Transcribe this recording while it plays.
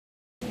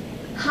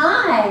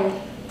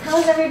Hi,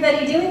 how's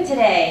everybody doing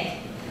today?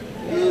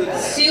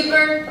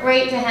 Super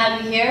great to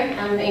have you here.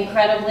 I'm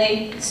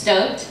incredibly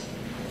stoked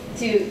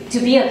to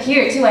be up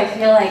here too. I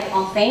feel like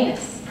all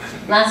famous.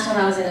 Last time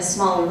I was in a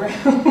smaller room.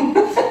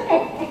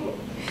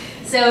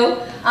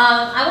 So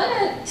I want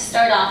to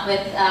start off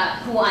with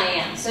who I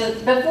am. So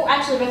before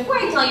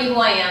I tell you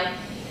who I am,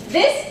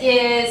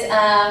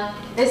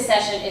 this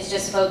session is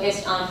just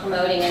focused on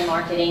promoting and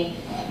marketing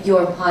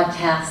your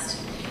podcast,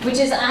 which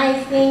is, I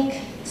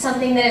think,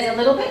 something that is a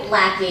little bit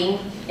lacking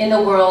in the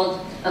world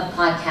of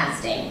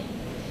podcasting.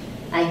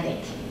 I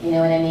think, you know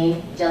what I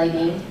mean, Jelly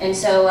Bean? And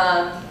so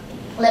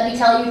let me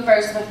tell you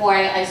first, before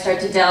I start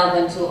to delve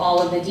into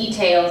all of the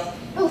details,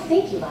 oh,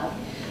 thank you, love,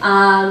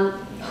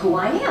 who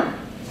I am.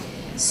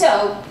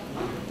 So,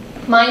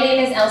 my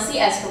name is Elsie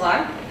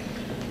Escobar.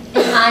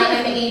 I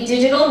am a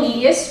digital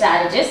media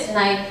strategist,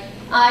 and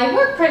I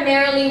work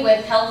primarily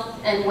with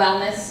health and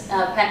wellness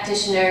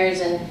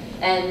practitioners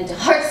and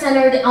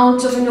heart-centered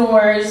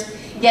entrepreneurs,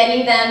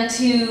 getting them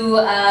to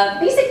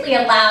basically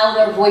allow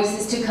their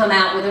voices to come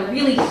out with a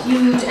really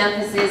huge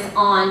emphasis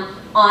on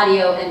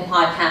audio and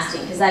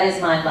podcasting, because that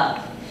is my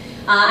love.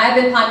 I've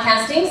been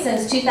podcasting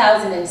since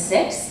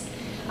 2006.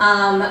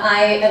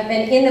 I have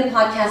been in the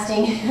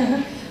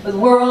podcasting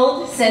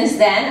world since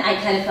then.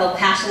 I kind of fell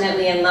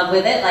passionately in love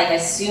with it, like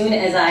as soon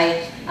as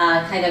I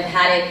kind of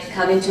had it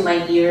come into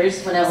my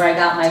ears. Whenever I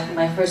got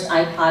my first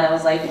iPod, I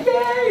was like,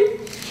 yay!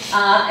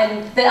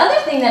 And the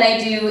other thing that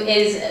I do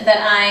is that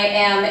I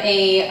am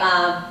a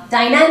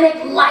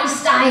dynamic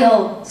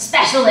lifestyle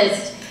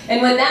specialist.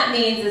 And what that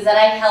means is that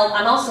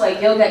I'm also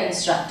a yoga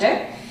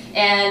instructor,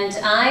 and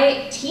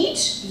I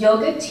teach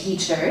yoga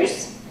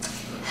teachers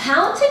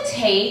how to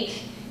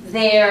take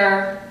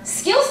their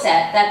skill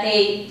set that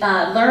they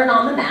learn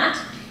on the mat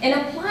and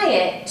apply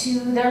it to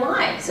their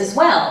lives as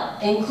well,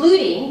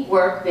 including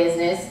work,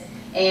 business,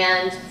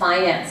 and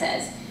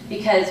finances,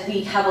 because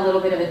we have a little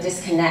bit of a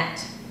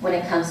disconnect when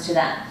it comes to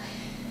that.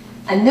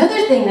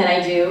 Another thing that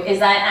I do is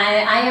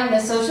that I am the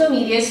social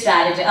media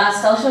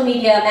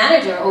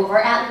manager over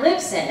at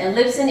Libsyn, and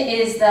Libsyn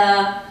is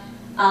the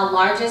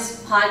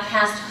largest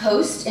podcast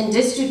host and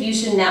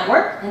distribution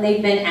network, and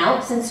they've been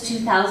out since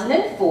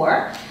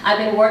 2004. I've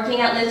been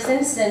working at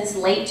Libsyn since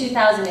late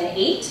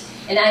 2008,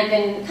 and I've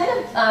been kind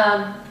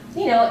of,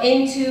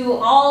 into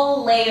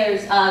all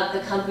layers of the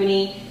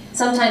company,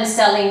 sometimes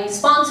selling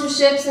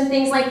sponsorships and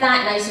things like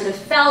that, and I sort of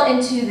fell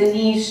into the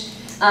niche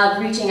of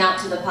reaching out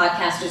to the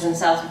podcasters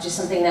themselves, which is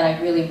something that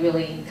I really,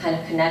 really kind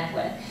of connect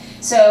with.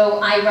 So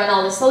I run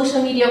all the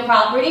social media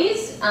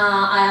properties,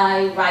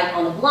 I write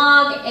on the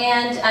blog,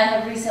 and I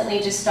have recently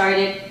just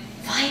started,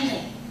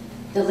 finally,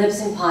 the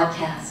Libsyn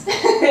podcast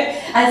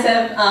as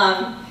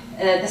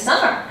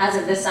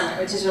of this summer,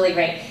 which is really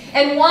great.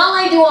 And while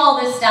I do all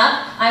this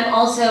stuff, I'm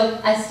also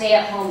a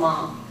stay-at-home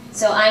mom.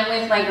 So I'm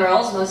with my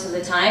girls most of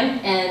the time,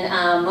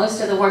 and most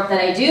of the work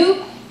that I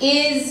do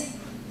is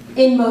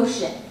in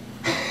motion,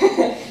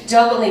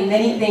 juggling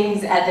many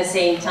things at the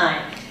same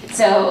time.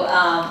 So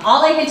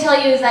all I can tell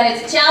you is that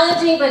it's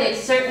challenging, but it's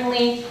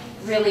certainly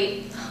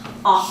really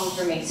awesome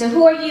for me. So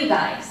who are you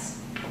guys?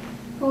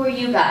 Who are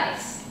you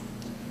guys?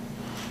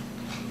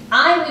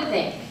 I would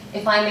think,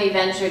 if I may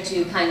venture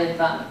to kind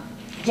of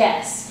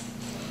guess,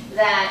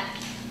 that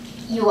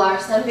you are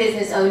some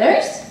business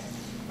owners,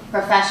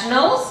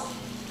 professionals,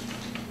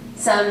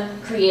 some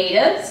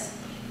creatives,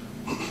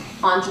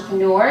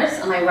 entrepreneurs.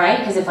 Am I right?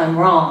 Because if I'm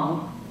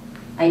wrong,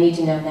 I need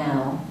to know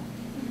now.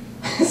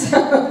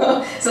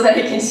 so that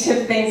I can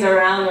shift things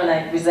around when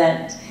I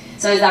present.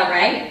 So is that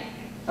right?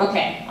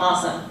 Okay,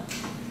 awesome.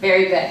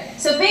 Very good.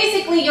 So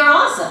basically, you're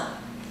awesome.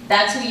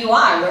 That's who you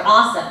are. You're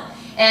awesome.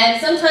 And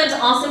sometimes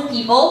awesome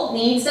people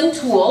need some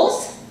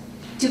tools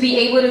to be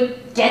able to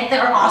get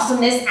their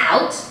awesomeness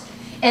out.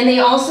 And they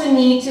also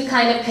need to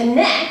kind of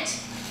connect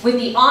with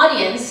the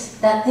audience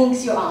that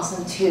thinks you're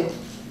awesome too.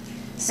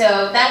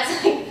 So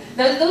that's like,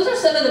 those are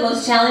some of the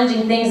most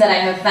challenging things that I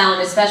have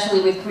found,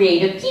 especially with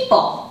creative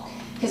people.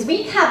 Because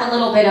we have a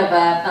little bit of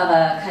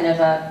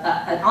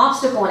an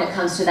obstacle when it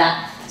comes to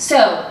that.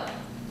 So,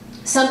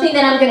 something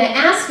that I'm going to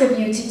ask of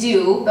you to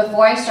do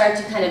before I start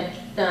to kind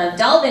of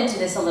delve into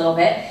this a little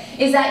bit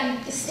is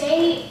that you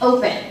stay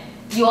open.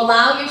 You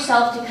allow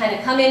yourself to kind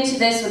of come into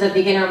this with a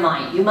beginner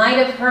mind. You might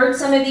have heard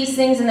some of these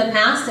things in the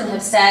past and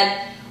have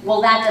said,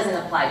 well, that doesn't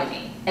apply to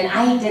me. And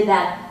I did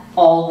that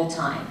all the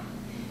time.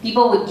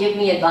 People would give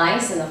me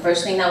advice, and the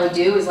first thing I would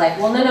do is like,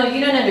 well, no,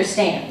 you don't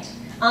understand.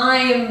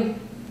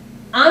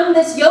 I'm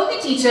this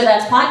yoga teacher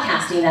that's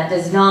podcasting that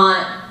does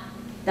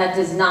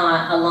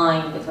not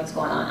align with what's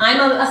going on. I'm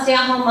a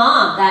stay-at-home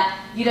mom that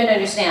you don't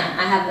understand.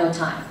 I have no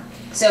time.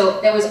 So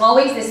there was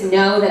always this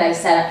no that I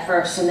said at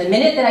first. And the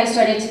minute that I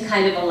started to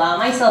kind of allow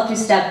myself to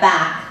step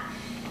back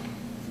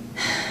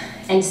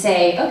and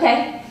say,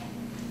 okay,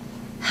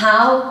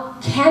 how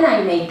can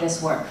I make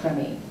this work for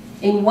me?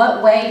 In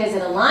what way does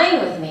it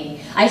align with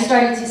me? I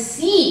started to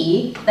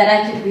see that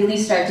I could really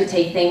start to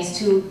take things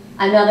to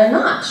another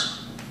notch.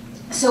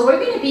 So we're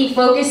going to be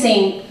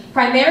focusing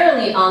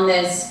primarily on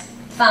this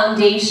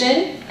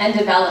foundation and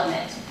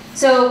development.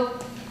 So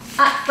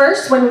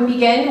First, when we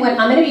begin,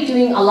 I'm going to be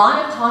doing a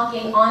lot of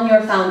talking on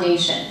your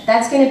foundation.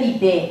 That's going to be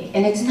big,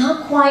 and it's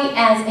not quite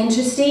as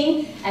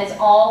interesting as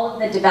all of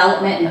the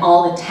development and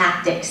all the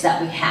tactics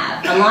that we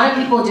have. A lot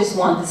of people just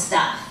want the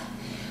stuff.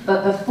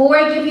 But before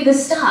I give you the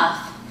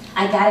stuff,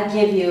 I got to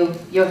give you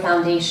your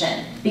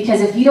foundation.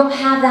 Because if you don't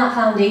have that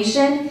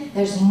foundation,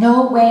 there's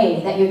no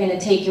way that you're going to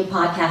take your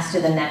podcast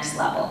to the next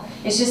level.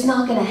 It's just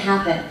not going to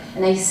happen,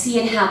 and I see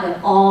it happen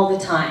all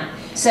the time.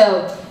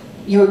 So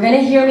you're going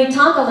to hear me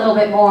talk a little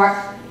bit more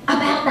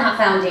about that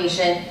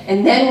foundation,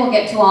 and then we'll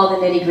get to all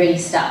the nitty-gritty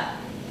stuff.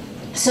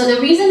 So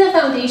the reason the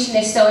foundation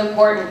is so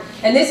important,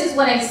 and this is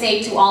what I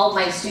say to all of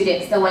my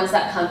students, the ones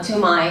that come to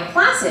my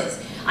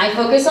classes, I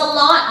focus a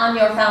lot on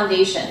your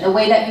foundation, the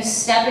way that you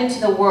step into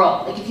the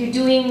world. Like if you're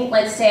doing,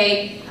 let's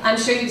say, I'm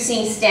sure you've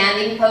seen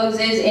standing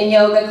poses in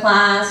yoga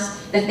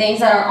class, the things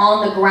that are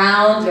on the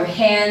ground, your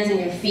hands and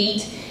your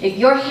feet. If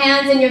your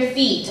hands and your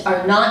feet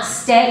are not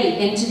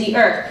steady into the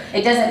earth,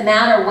 it doesn't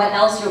matter what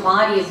else your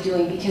body is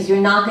doing because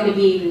you're not going to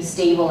be able to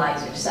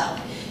stabilize yourself.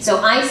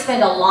 So I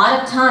spend a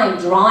lot of time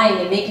drawing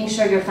and making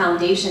sure your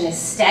foundation is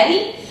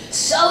steady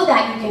so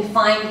that you can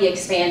find the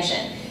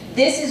expansion.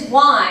 This is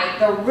why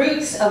the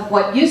roots of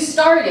what you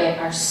started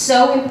are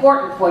so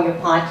important for your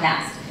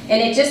podcast.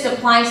 And it just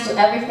applies to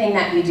everything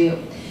that you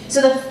do.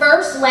 So the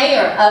first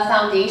layer of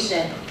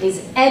foundation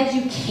is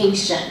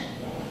education.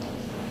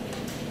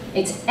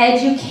 It's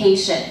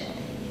education.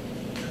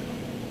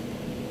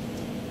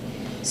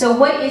 So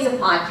what is a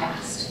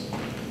podcast?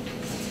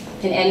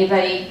 Can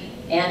anybody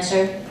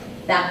answer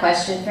that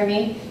question for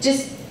me?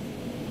 Just,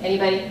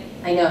 anybody?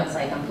 I know it's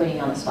like I'm putting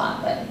you on the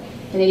spot, but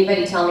can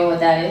anybody tell me what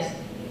that is?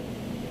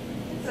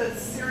 It's a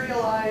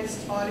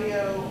serialized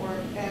audio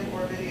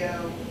or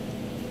video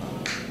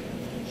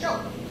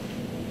show.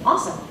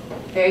 Awesome.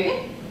 Very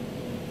good.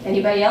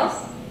 Anybody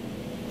else?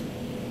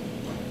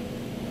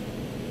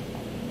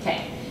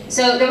 Okay.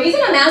 So the reason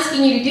I'm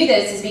asking you to do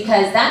this is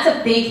because that's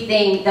a big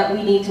thing that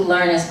we need to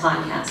learn as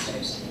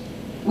podcasters.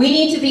 We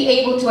need to be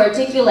able to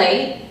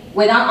articulate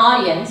with our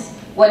audience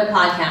what a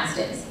podcast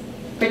is.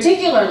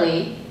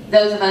 Particularly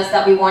those of us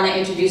that we want to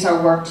introduce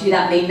our work to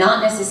that may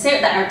not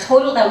necessarily, that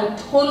would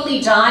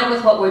totally jive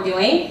with what we're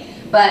doing,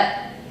 but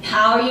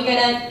how are you going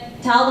to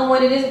tell them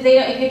what it is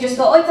if you just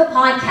go, oh, it's a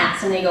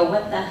podcast, and they go,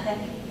 what the heck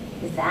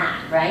is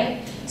that,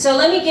 right? So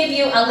let me give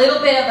you a little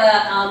bit of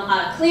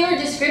a clearer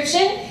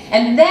description,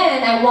 and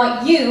then I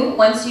want you,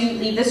 once you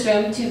leave this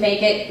room, to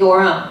make it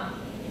your own.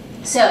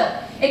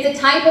 So it's a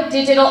type of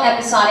digital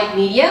episodic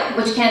media,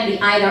 which can be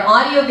either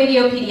audio,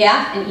 video,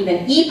 PDF, and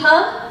even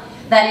EPUB,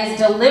 that is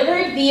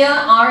delivered via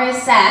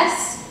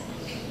RSS,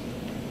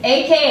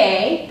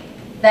 aka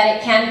that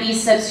it can be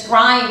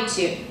subscribed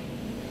to.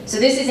 So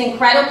this is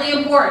incredibly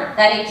important,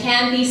 that it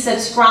can be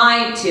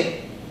subscribed to.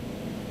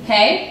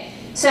 Okay?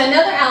 So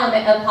another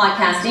element of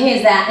podcasting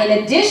is that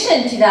in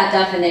addition to that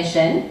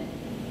definition,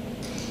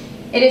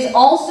 it is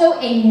also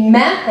a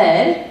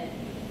method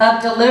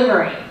of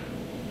delivery.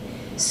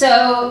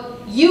 So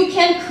you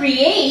can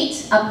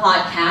create a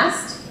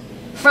podcast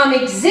from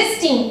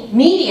existing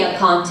media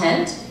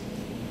content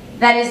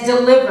that is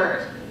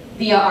delivered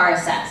via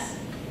RSS.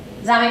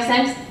 Does that make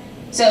sense?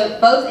 So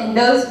both in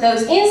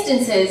those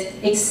instances,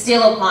 it's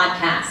still a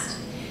podcast.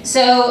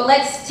 So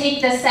let's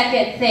take the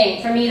second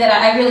thing for me that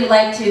I really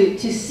like to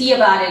see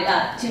about it,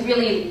 to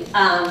really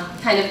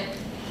kind of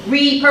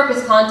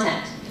repurpose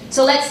content.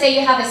 So let's say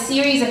you have a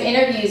series of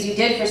interviews you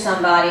did for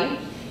somebody.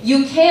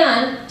 You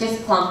can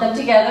just clump them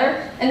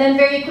together and then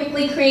very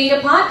quickly create a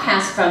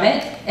podcast from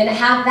it and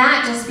have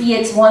that just be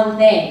its one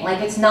thing.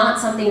 Like it's not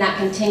something that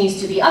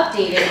continues to be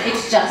updated,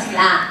 it's just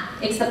that.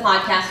 It's the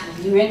podcast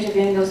with you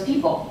interviewing those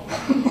people.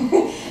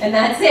 And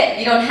that's it.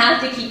 You don't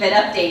have to keep it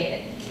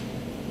updated.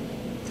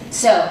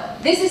 So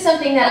this is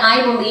something that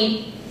I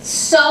believe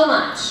so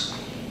much.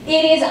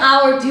 It is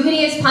our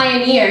duty as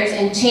pioneers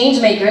and change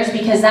makers,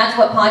 because that's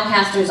what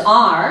podcasters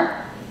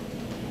are,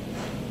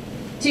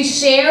 to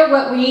share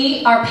what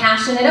we are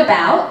passionate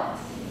about,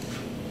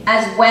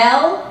 as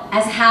well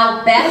as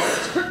how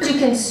best to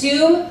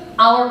consume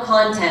our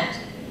content.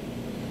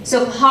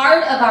 So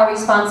part of our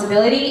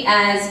responsibility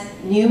as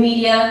new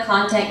media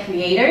content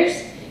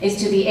creators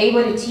is to be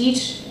able to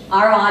teach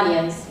our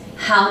audience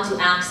how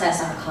to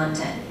access our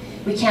content.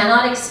 We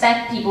cannot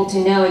expect people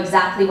to know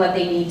exactly what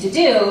they need to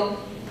do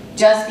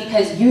just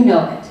because you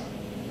know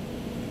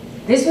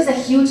it. This was a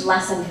huge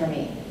lesson for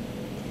me.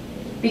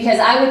 Because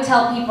I would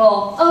tell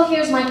people, oh,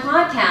 here's my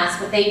podcast,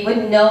 but they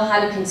wouldn't know how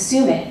to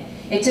consume it.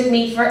 It took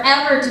me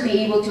forever to be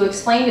able to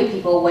explain to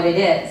people what it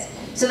is.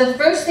 So the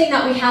first thing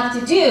that we have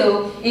to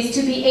do is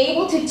to be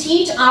able to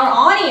teach our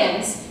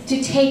audience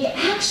to take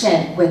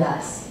action with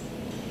us.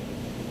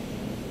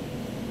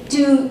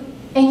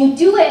 And you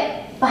do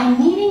it by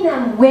meeting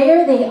them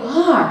where they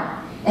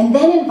are, and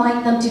then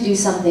invite them to do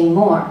something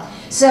more.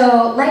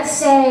 So let's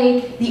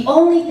say the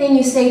only thing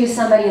you say to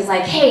somebody is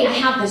like, hey, I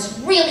have this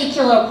really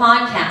killer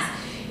podcast.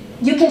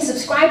 You can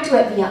subscribe to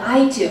it via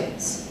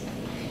iTunes.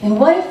 And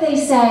what if they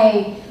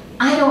say,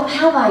 I don't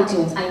have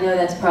iTunes? I know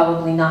that's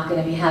probably not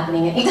going to be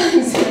happening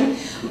anytime soon,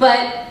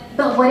 but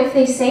but what if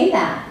they say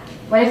that?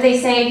 What if they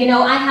say, you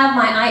know, I have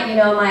my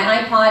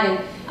iPod and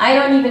I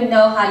don't even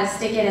know how to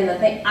stick it in the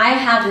thing. I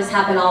have this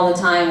happen all the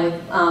time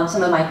with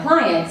some of my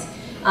clients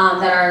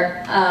that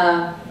are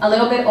a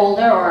little bit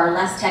older or are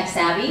less tech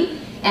savvy,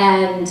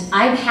 and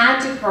I've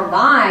had to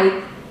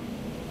provide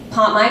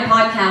my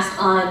podcast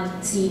on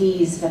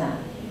CDs for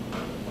them.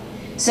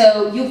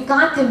 So you've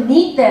got to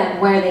meet them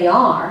where they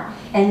are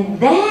and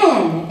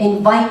then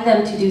invite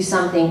them to do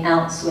something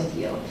else with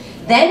you.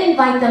 Then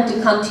invite them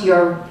to come to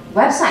your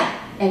website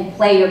and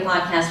play your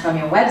podcast from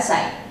your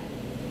website.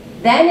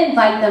 Then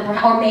invite them,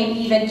 or maybe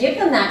even give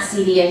them that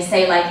CD and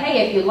say like,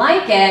 hey, if you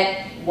like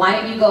it, why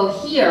don't you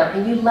go here?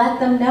 And you let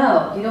them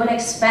know. You don't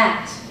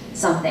expect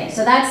something.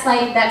 So that's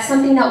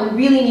something that we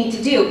really need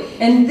to do.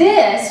 And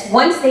this,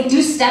 once they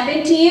do step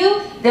into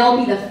you, they'll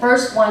be the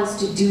first ones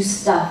to do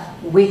stuff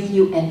with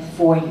you and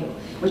for you,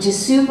 which is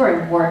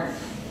super important.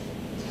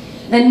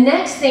 The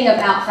next thing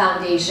about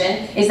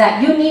foundation is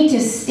that you need to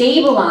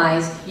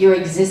stabilize your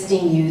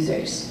existing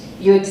users,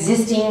 your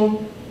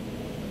existing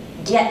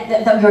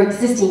guests, your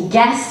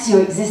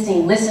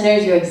existing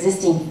listeners, your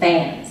existing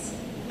fans.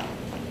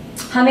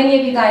 How many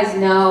of you guys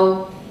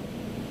know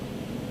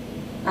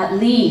at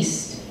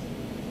least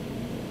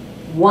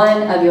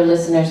one of your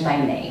listeners by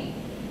name?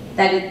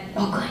 That is,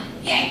 oh good,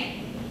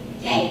 yay,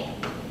 yay.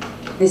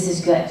 This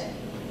is good.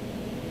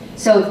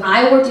 So if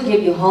I were to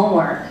give you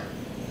homework,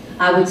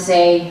 I would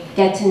say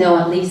get to know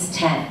at least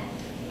 10.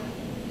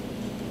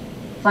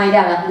 Find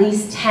out at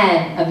least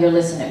 10 of your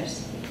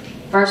listeners,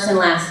 first and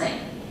last name.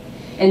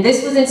 And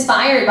this was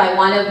inspired by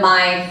one of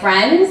my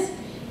friends,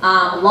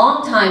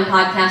 longtime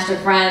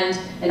podcaster friend,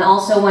 and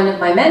also one of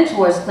my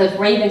mentors, Cliff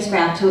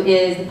Ravenscraft, who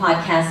is the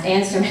podcast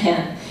answer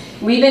man.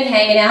 We've been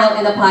hanging out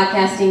in the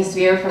podcasting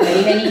sphere for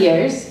many, many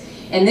years,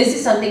 and this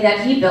is something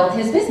that he built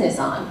his business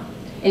on.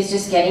 It's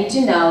just getting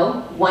to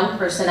know one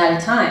person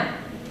at a time.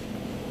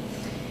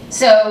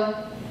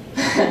 So,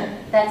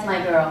 that's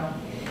my girl.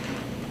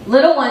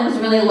 Little ones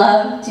really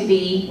love to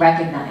be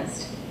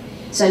recognized.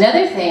 So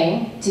another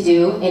thing to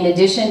do, in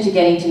addition to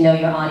getting to know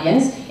your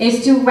audience,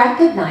 is to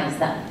recognize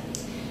them.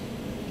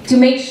 To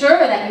make sure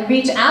that you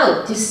reach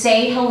out to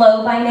say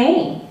hello by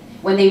name.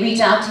 When they reach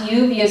out to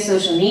you via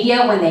social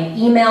media, when they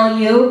email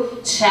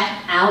you,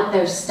 check out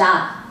their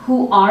stuff.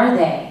 Who are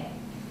they?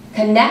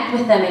 Connect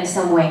with them in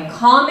some way.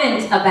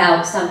 Comment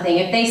about something.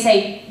 If they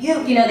say,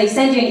 they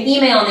send you an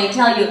email and they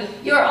tell you,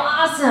 you're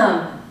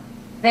awesome,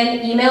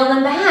 then email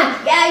them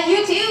back. Yeah,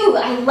 you too.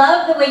 I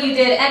love the way you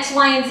did X,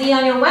 Y, and Z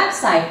on your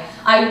website.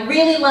 I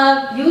really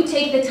love you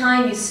take the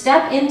time, you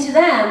step into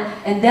them,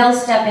 and they'll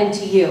step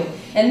into you.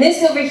 And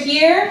this over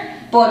here,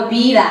 por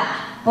vida,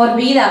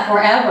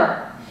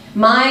 forever.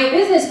 My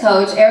business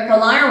coach, Erica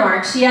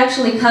Lyremark, she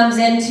actually comes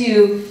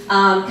into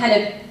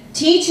kind of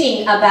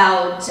teaching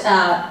about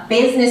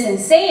business and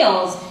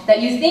sales,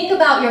 that you think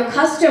about your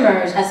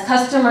customers as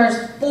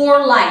customers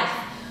for life,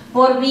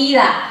 por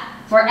vida,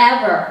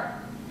 forever.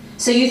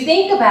 So you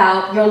think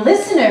about your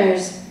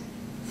listeners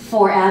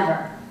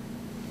forever.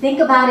 Think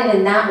about it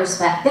in that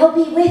respect. They'll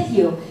be with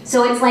you.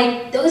 So it's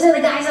like, those are the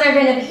guys that are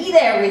going to be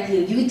there with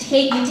you. You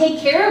take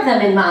care of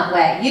them in that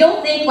way. You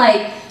don't think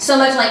like, so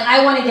much like,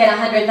 I want to get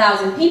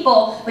 100,000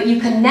 people, but you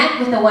connect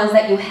with the ones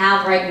that you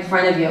have right in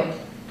front of you.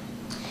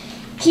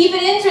 Keep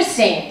it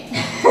interesting.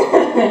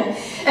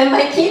 And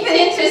by keep it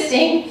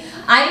interesting,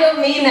 I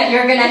don't mean that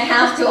you're going to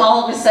have to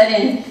all of a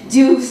sudden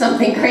do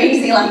something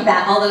crazy like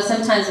that. Although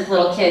sometimes with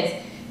little kids,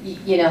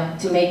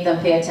 to make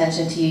them pay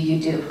attention to you,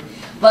 you do.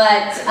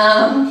 But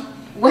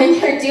when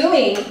you're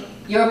doing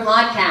your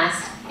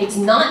podcast, it's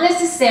not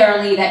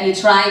necessarily that you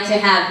try to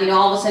have,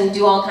 all of a sudden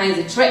do all kinds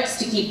of tricks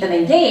to keep them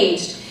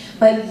engaged,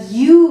 but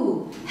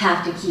you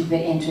have to keep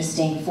it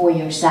interesting for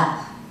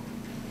yourself.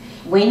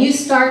 When you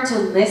start to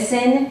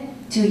listen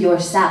to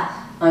yourself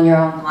on your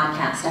own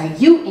podcast, are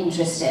you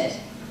interested?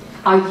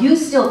 Are you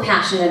still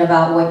passionate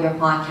about what you're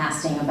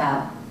podcasting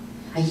about?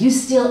 Are you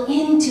still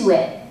into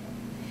it?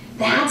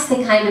 That's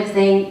the kind of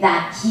thing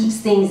that keeps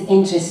things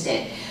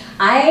interested.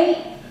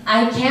 I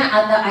can't,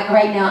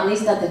 right now, at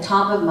least at the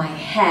top of my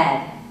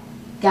head,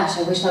 gosh,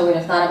 I wish I would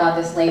have thought about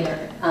this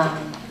later,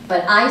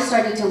 but I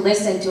started to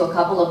listen to a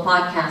couple of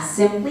podcasts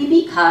simply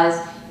because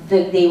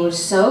they were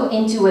so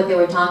into what they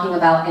were talking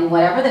about, and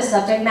whatever the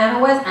subject matter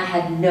was, I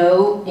had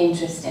no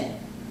interest in,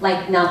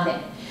 like nothing.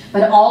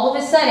 But all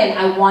of a sudden,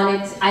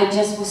 I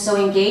just was so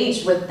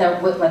engaged with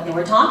what they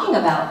were talking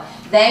about.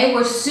 They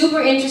were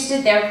super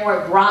interested,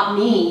 therefore it brought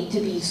me to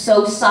be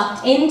so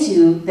sucked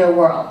into their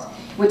world,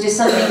 which is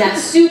something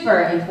that's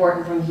super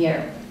important from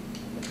here.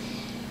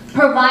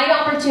 Provide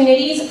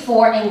opportunities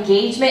for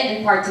engagement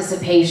and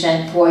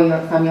participation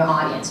from your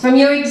audience, from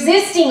your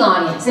existing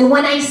audience. And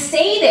when I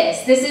say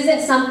this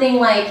isn't something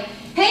like,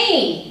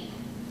 hey,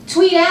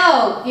 tweet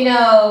out,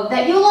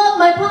 that you love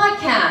my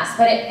podcast.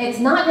 But it's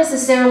not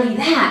necessarily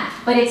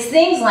that. But it's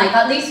things like,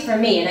 at least for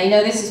me, and I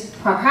know this is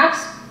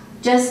perhaps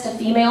just a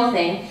female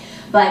thing,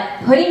 but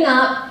putting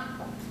up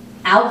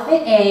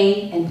outfit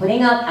A and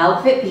putting up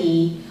outfit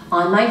B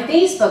on my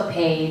Facebook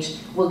page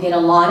will get a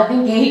lot of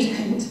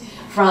engagement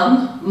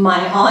from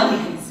my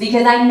audience.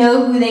 because I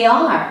know who they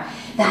are.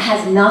 That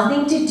has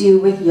nothing to do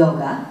with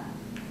yoga.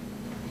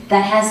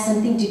 That has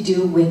something to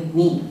do with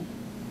me.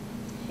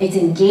 It's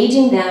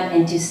engaging them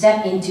and to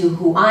step into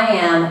who I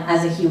am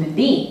as a human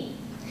being.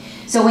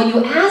 So when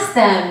you ask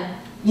them,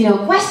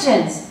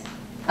 questions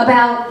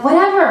about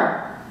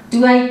whatever,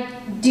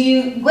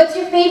 what's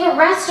your favorite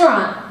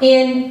restaurant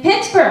in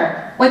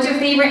Pittsburgh? What's your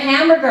favorite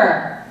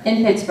hamburger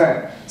in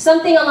Pittsburgh?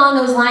 Something along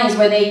those lines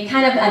where they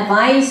kind of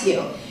advise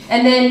you.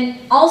 And then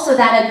also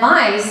that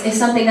advice is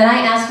something that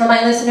I ask for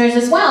my listeners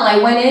as well.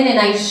 I went in and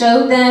I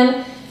showed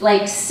them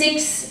like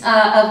 6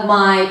 of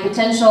my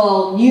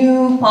potential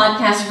new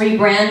podcast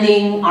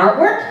rebranding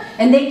artwork,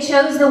 and they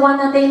chose the one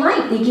that they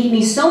liked. They gave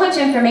me so much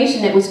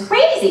information, it was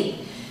crazy.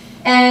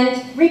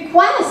 And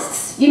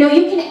requests, you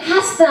can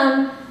ask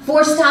them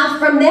for stuff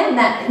from them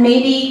that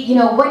maybe,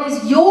 what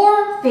is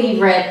your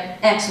favorite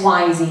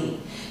XYZ?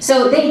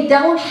 So they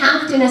don't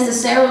have to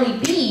necessarily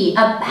be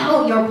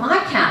about your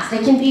podcast.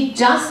 They can be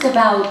just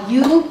about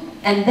you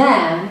and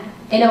them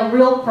in a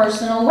real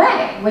personal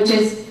way, which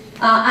is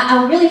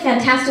a really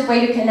fantastic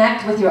way to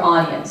connect with your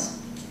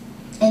audience.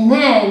 And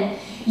then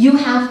you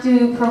have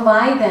to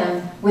provide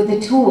them with the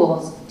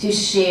tools to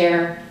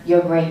share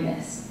your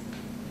greatness.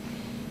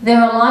 There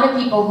are a lot of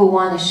people who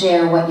want to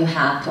share what you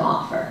have to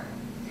offer.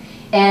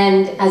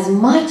 And as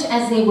much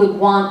as they would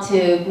want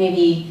to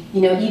maybe,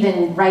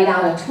 even write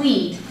out a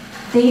tweet,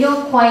 they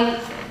don't quite,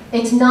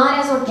 it's not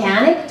as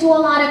organic to a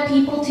lot of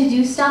people to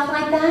do stuff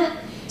like that.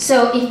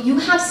 So if you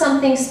have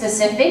something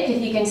specific,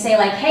 if you can say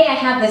like, hey, I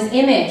have this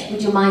image,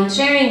 would you mind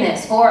sharing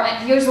this? Or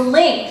here's a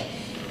link,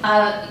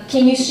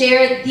 can you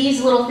share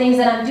these little things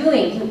that I'm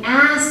doing? You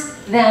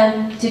ask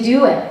them to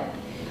do it.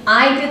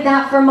 I did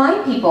that for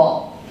my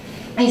people.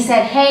 I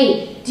said,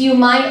 hey, do you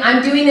mind,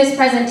 I'm doing this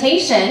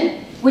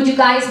presentation, would you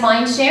guys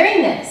mind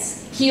sharing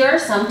this? Here are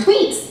some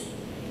tweets.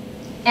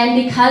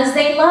 And because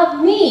they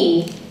love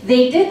me,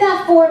 they did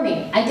that for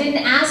me. I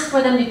didn't ask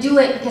for them to do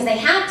it because they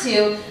had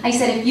to. I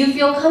said, if you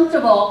feel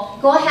comfortable,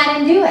 go ahead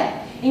and do it.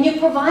 And you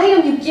provide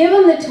them, you give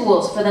them the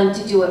tools for them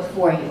to do it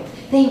for you.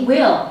 They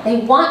will. They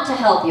want to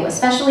help you,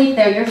 especially if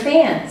they're your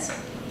fans.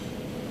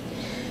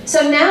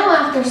 So now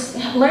after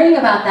learning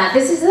about that,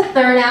 this is the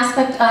third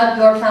aspect of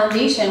your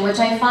foundation, which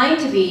I find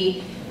to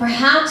be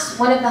perhaps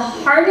one of the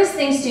hardest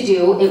things to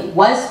do. It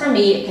was for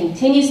me. It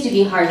continues to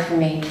be hard for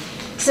me.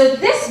 So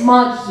this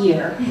mug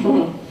here,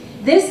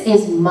 this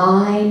is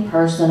my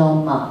personal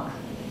mug.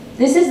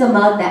 This is the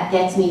mug that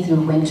gets me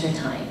through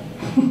wintertime.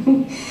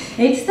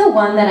 It's the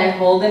one that I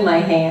hold in my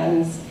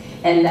hands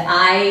and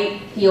I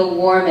feel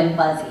warm and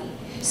fuzzy.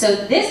 So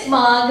this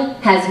mug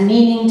has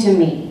meaning to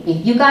me.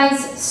 If you guys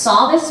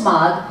saw this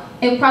mug,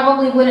 it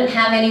probably wouldn't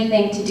have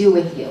anything to do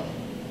with you.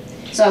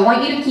 So I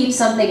want you to keep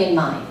something in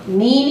mind.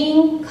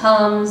 Meaning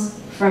comes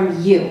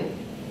from you.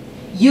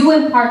 You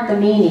impart the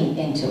meaning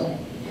into it.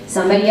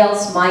 Somebody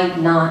else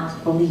might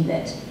not believe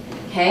it.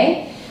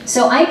 Okay?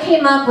 So I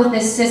came up with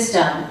this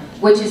system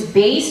which is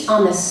based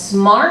on the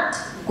SMART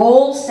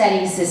goal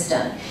setting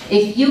system.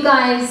 If you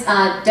guys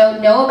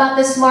don't know about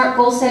the SMART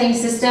goal setting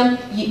system,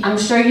 I'm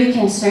sure you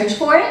can search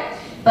for it,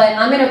 but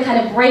I'm going to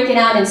kind of break it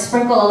out and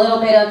sprinkle a little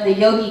bit of the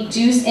yogi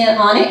juice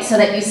on it so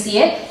that you see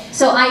it.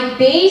 So I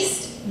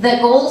based the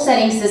goal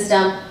setting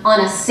system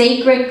on a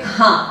sacred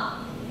cup.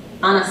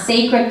 On a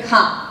sacred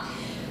cup.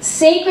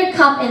 Sacred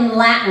cup in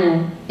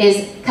Latin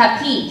is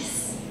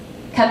capice.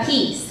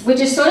 Capice, which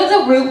is sort of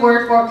the root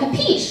word for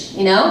capiche,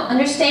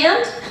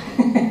 understand?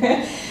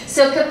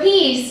 So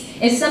capice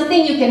is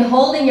something you can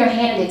hold in your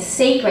hand. It's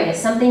sacred. It's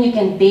something you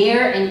can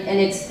bear, and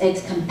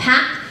it's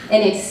compact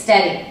and it's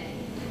steady.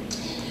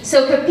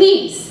 So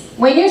capice,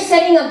 when you're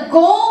setting a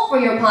goal for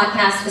your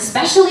podcast,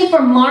 especially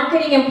for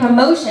marketing and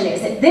promotion,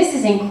 this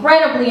is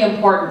incredibly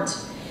important.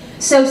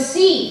 So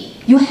C,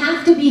 you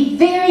have to be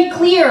very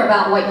clear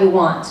about what you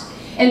want.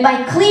 And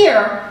by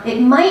clear, it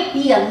might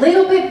be a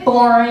little bit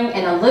boring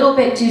and a little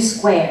bit too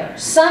square,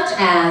 such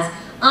as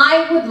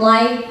I would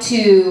like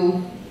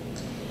to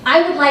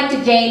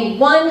gain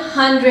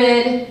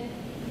 100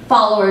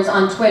 followers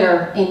on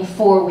Twitter in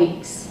 4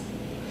 weeks.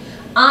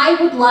 I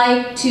would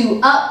like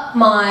to up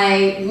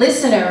my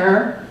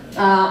listener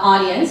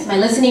audience, my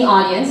listening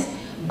audience,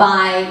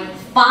 by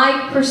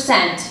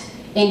 5%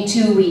 in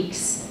 2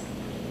 weeks.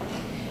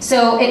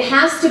 So it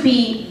has to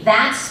be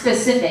that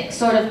specific,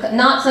 sort of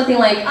not something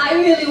like, I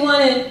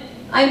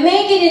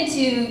make it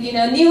into,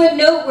 new and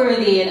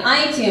noteworthy in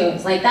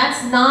iTunes. Like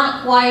that's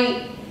not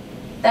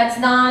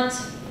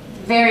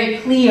very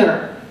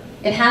clear.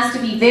 It has to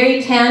be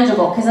very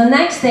tangible, because the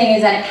next thing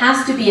is that it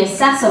has to be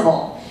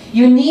accessible.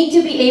 You need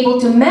to be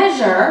able to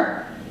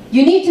measure,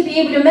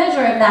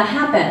 if that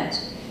happened.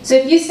 So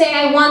if you say,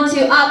 I want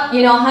to up,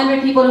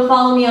 100 people to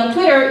follow me on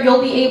Twitter,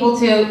 you'll be able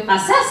to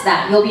assess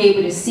that. You'll be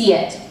able to see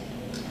it.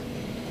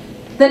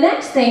 The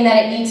next thing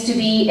that it needs to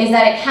be is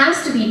that it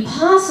has to be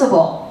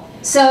possible.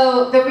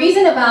 So the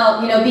reason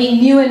about, being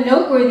new and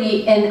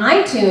noteworthy in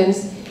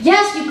iTunes,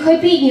 yes, you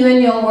could be new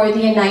and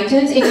noteworthy in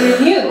iTunes if you're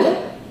new,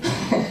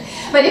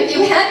 But if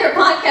you had your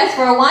podcast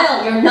for a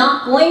while, you're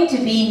not going to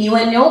be new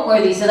and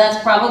noteworthy, so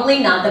that's probably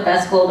not the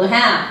best goal to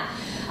have.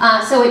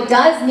 So it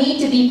does need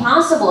to be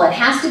possible. It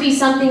has to be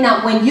something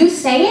that when you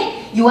say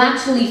it, you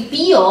actually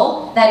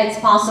feel that it's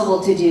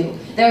possible to do.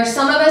 There are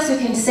some of us who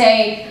can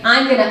say,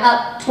 I'm going to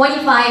up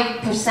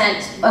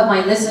 25% of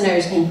my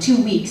listeners in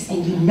 2 weeks,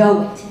 and you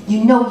know it.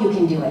 You know you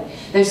can do it.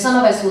 There's some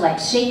of us who like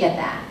shake at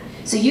that.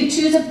 So you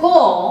choose a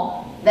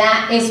goal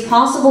that is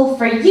possible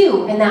for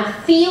you and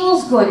that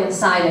feels good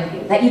inside of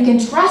you, that you can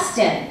trust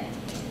in.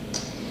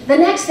 The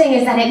next thing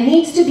is that it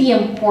needs to be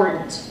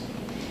important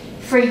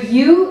for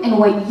you and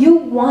what you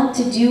want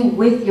to do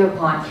with your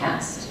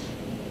podcast.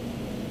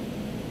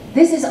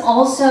 This is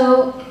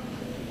also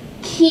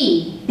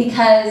key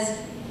because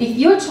if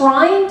you're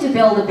trying to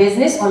build a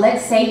business, or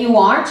let's say you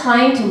are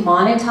trying to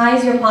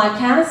monetize your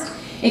podcast,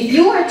 if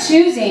you are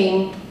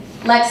choosing,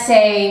 let's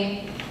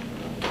say,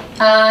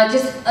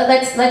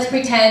 let's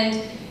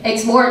pretend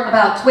it's more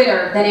about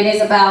Twitter than it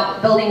is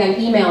about building an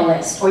email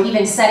list or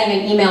even setting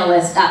an email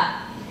list up.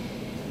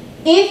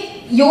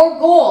 If your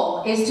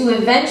goal is to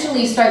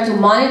eventually start to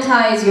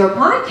monetize your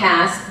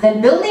podcast,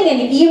 then building an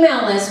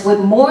email list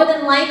would more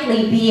than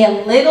likely be a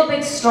little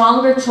bit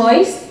stronger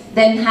choice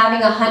than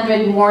having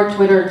 100 more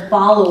Twitter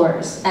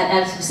followers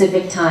at a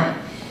specific time.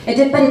 But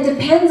it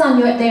depends on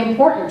the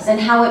importance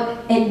and how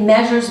it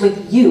measures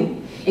with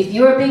you. If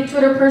you're a big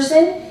Twitter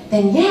person,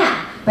 then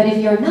yeah. But if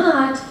you're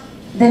not,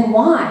 then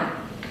why?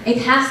 It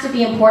has to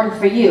be important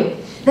for you.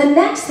 The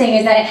next thing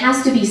is that it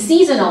has to be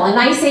seasonal. And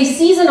I say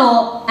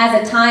seasonal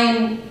as a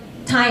time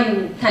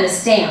kind of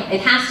stamp.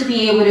 It has to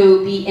be able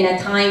to be in a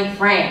time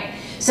frame.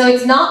 So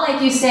it's not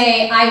like you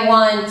say, I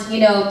want,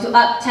 to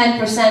up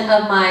 10%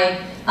 of my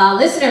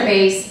listener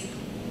base,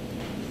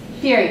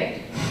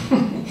 period.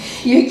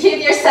 You give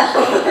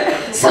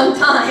yourself some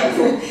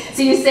time.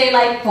 So you say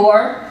like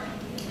for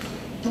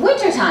the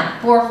winter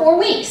time, for 4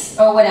 weeks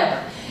or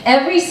whatever.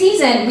 Every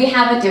season we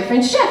have a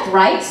different shift,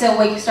 right? So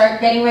we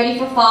start getting ready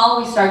for fall,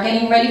 we start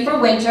getting ready for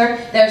winter.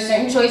 There are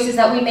certain choices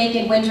that we make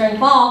in winter and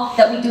fall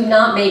that we do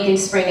not make in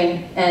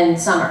spring and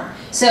summer.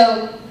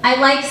 So I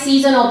like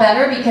seasonal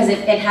better because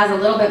it has a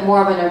little bit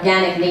more of an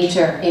organic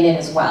nature in it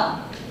as well.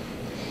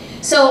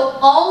 So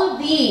all of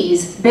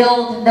these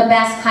build the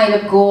best kind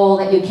of goal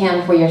that you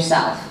can for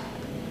yourself.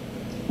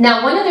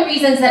 Now, one of the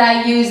reasons that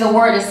I use the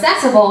word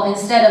accessible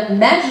instead of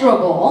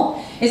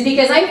measurable is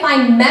because I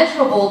find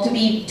measurable to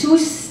be too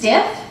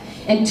stiff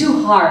and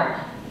too hard.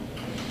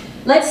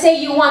 Let's say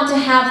you want to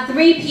have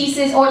 3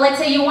 pieces, or let's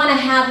say you want to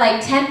have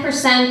like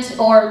 10%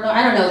 or,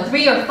 I don't know,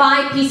 3 or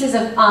 5 pieces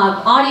of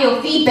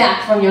audio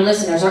feedback from your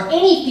listeners, or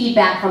any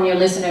feedback from your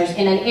listeners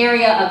in an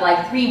area of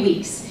like 3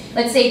 weeks.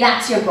 Let's say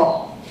that's your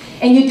goal.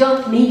 And you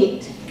don't need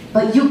it,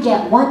 but you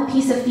get 1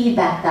 piece of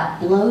feedback that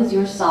blows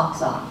your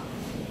socks off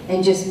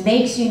and just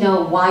makes you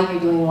know why you're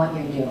doing what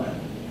you're doing.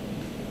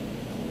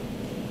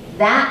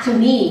 That, to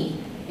me,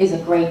 is a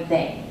great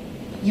thing.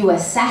 You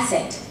assess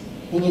it,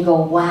 and you go,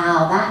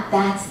 wow,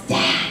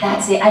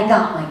 that's it, I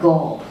got my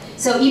goal.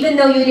 So even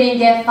though you didn't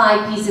get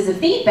 5 pieces of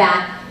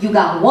feedback, you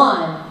got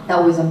 1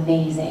 that was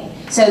amazing.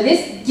 So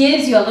this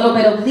gives you a little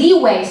bit of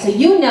leeway so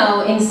you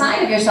know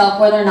inside of yourself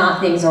whether or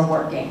not things are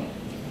working.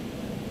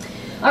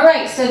 All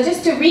right, so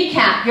just to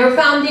recap, your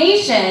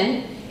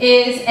foundation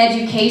is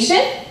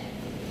education,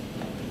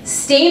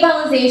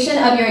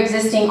 stabilization of your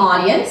existing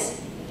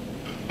audience,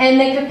 and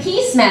the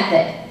capice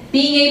method,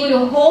 being able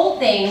to hold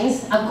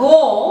things, a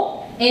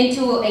goal,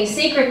 into a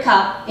sacred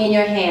cup in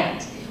your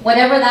hand,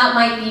 whatever that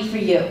might be for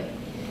you.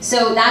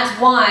 So that's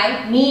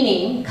why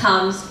meaning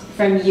comes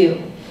from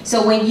you.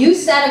 So when you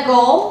set a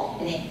goal,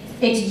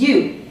 it's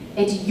you.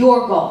 It's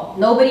your goal.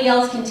 Nobody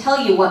else can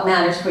tell you what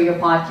matters for your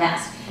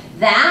podcast.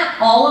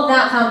 All of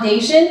that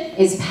foundation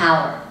is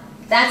power.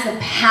 That's the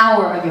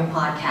power of your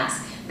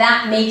podcast.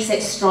 That makes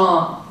it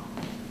strong.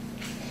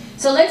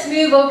 So let's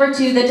move over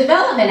to the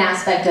development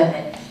aspect of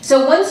it.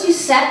 So once you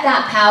set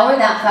that power,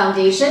 that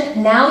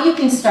foundation, now you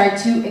can start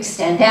to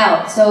extend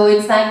out. So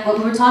it's like what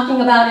we were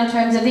talking about in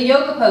terms of the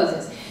yoga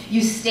poses.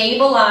 You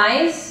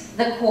stabilize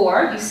the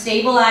core, you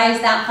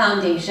stabilize that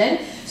foundation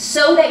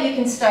so that you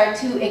can start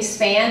to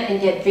expand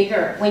and get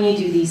bigger when you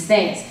do these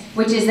things,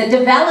 which is the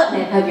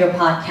development of your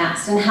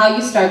podcast and how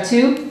you start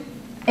to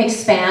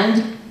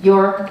expand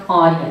your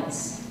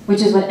audience,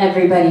 which is what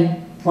everybody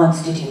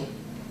wants to do.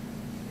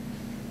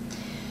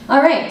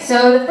 All right,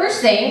 so the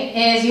first thing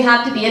is you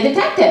have to be a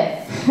detective.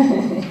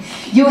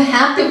 You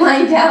have to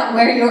find out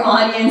where your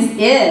audience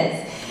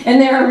is.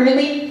 And there are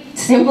really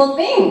simple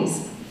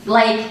things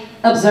like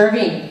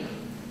observing,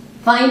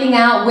 finding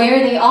out where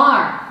they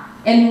are.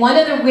 And one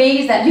of the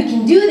ways that you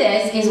can do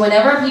this is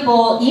whenever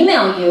people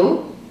email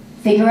you,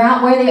 figure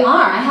out where they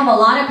are. I have a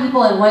lot of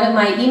people in one of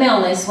my email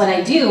lists. What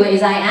I do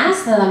is I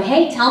ask them,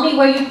 hey, tell me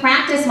where you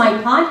practice my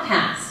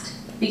podcast.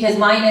 Because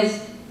mine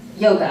is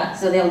yoga,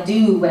 so they'll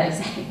do what I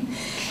say.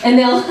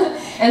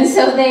 And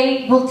so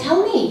they will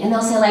tell me, and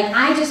they'll say like,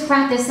 I just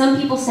practice. Some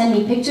people send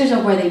me pictures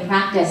of where they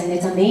practice, and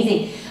it's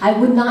amazing. I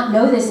would not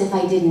know this if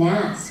I didn't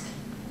ask,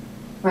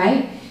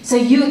 right? So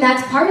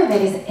that's part of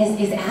it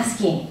is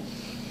asking.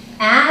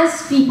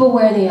 Ask people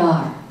where they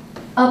are.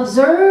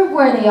 Observe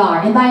where they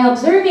are. And by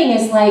observing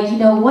is like, you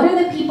know, who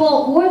are the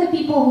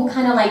people who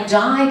kind of like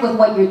jive with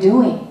what you're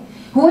doing?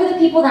 Who are the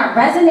people that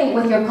resonate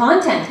with your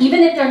content?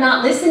 Even if they're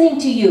not listening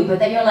to you, but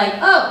that you're like,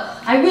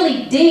 oh, I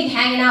really dig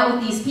hanging out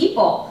with these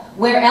people.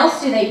 Where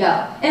else do they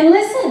go? And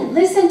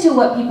listen to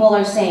what people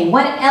are saying.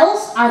 What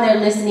else are they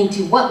listening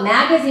to? What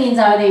magazines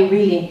are they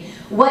reading?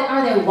 What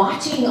are they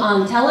watching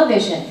on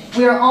television?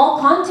 We are all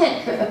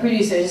content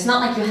producers. It's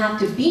not like you have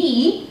to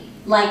be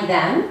like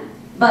them,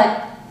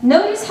 but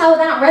notice how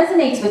that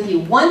resonates with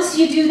you. Once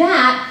you do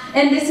that,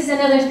 and this is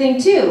another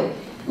thing too.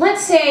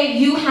 Let's say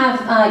you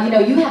have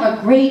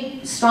a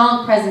great,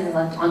 strong presence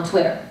on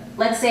Twitter.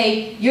 Let's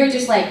say you're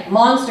just like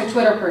monster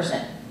Twitter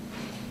person,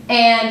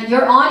 and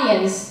your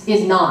audience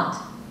is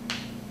not.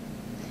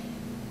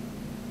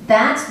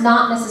 That's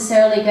not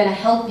necessarily going to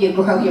help you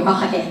grow your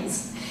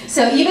audience.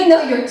 So even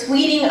though you're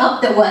tweeting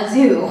up the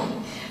wazoo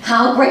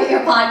how great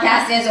your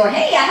podcast is, or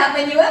hey, I have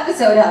a new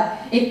episode up,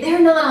 if they're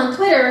not on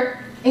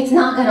Twitter, it's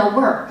not going to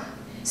work.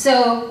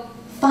 So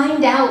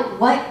find out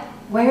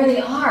where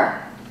they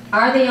are.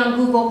 Are they on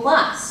Google+?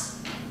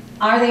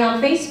 Are they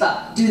on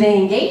Facebook? Do they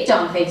engage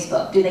on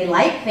Facebook? Do they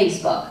like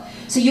Facebook?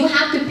 So you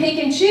have to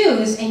pick and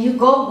choose, and you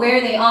go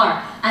where they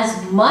are.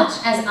 As much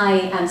as I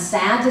am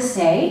sad to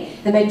say,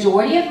 the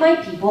majority of my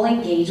people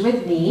engage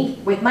with me,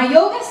 with my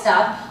yoga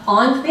stuff,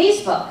 on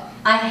Facebook.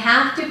 I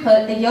have to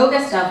put the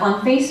yoga stuff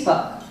on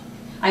Facebook.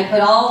 I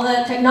put all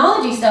the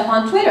technology stuff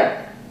on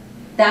Twitter.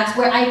 That's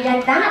where I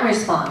get that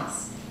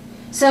response.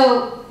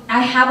 So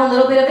I have a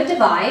little bit of a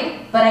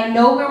divide, but I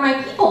know where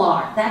my people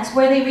are. That's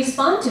where they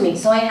respond to me,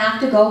 so I have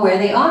to go where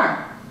they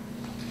are.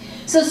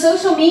 So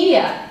social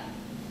media,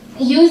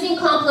 using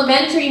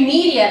complementary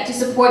media to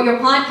support your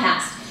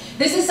podcast.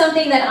 This is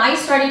something that I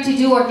started to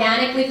do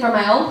organically for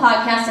my own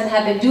podcast and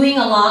have been doing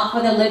a lot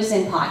for the Lives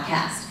In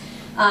podcast.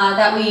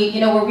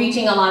 We're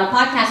reaching a lot of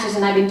podcasters,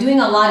 and I've been doing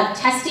a lot of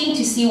testing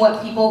to see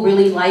what people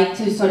really like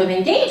to sort of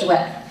engage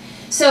with.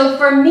 So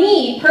for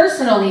me,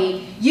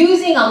 personally,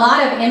 using a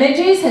lot of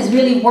images has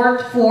really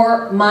worked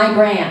for my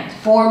brand,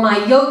 for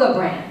my yoga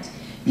brand.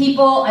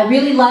 I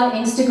really love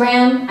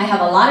Instagram. I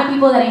have a lot of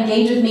people that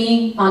engage with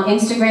me on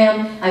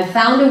Instagram. I've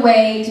found a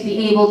way to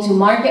be able to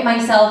market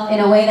myself in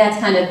a way that's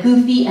kind of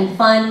goofy and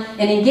fun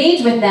and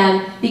engage with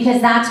them because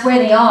that's where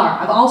they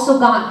are.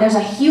 There's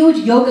a huge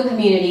yoga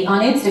community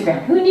on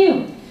Instagram. Who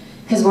knew?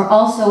 Because we're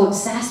all so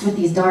obsessed with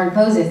these darn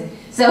poses.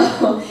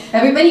 So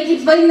everybody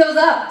keeps putting those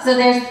up. So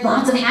there's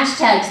lots of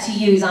hashtags to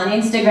use on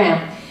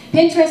Instagram.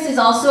 Pinterest is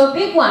also a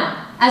big one,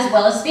 as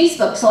well as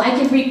Facebook. So I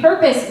can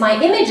repurpose my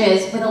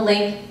images with a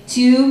link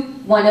to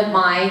one of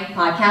my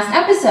podcast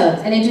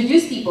episodes and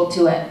introduce people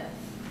to it.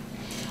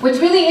 What's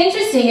really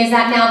interesting is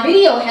that now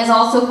video has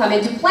also come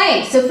into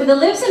play. So for the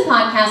Lives In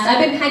podcast,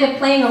 I've been kind of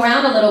playing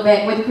around a little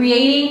bit with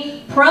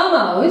creating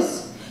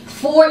promos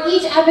for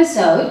each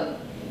episode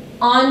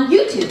on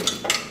YouTube.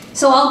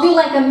 So I'll do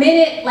like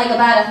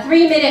about a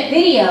 3-minute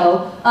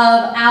video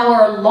of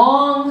our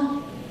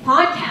long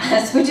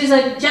podcast, which is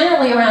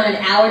generally around an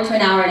hour to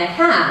an hour and a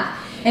half.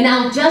 And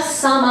I'll just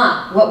sum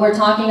up what we're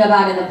talking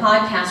about in the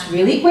podcast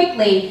really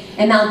quickly,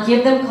 and I'll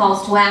give them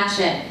calls to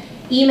action.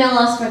 Email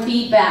us for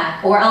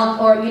feedback, or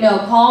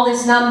call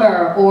this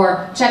number,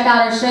 or check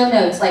out our show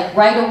notes like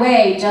right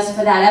away just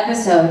for that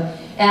episode.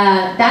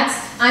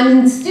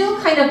 I'm still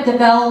kind of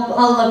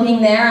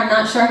developing there. I'm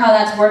not sure how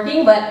that's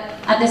working, but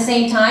at the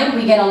same time,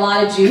 we get a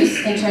lot of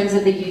juice in terms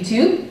of the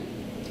YouTube.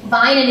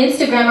 Vine and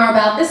Instagram are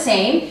about the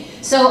same.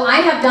 So I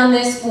have done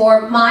this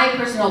for my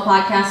personal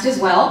podcast as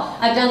well.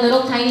 I've done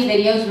little tiny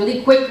videos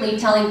really quickly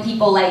telling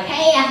people like,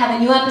 hey, I have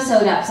a new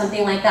episode up,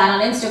 something like that on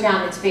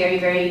Instagram. It's very,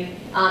 very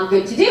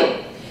good to do.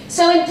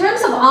 So in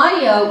terms of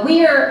audio,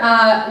 we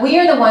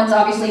are the ones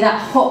obviously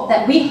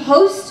that we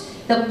host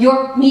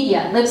your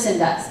media, Lives In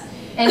does.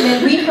 And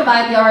then we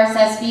provide the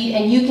RSS feed,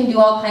 and you can do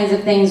all kinds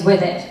of things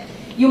with it.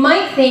 You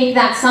might think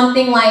that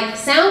something like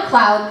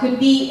SoundCloud could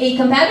be a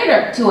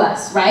competitor to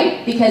us,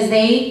 right? Because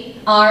they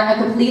are a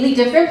completely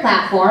different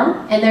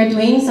platform, and they're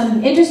doing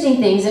some interesting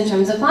things in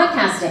terms of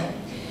podcasting.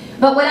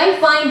 But what I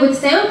find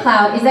with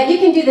SoundCloud is that you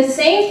can do the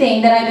same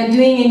thing that I've been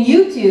doing in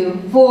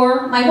YouTube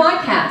for my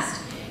podcast.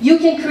 You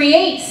can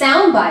create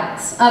sound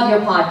bites of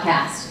your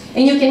podcast,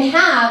 and you can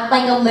have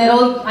like a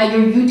little,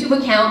 your YouTube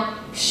account,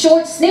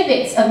 short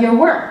snippets of your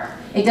work.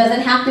 It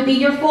doesn't have to be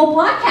your full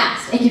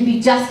podcast. It could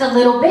be just a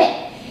little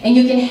bit. And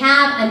you can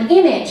have an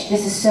image.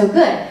 This is so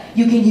good.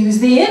 You can use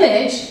the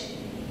image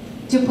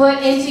to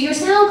put into your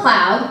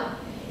SoundCloud,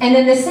 and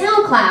then the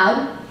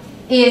SoundCloud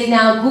is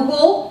now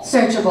Google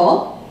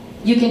searchable.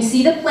 You can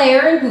see the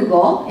player in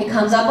Google. It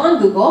comes up on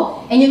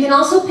Google, and you can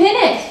also pin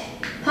it.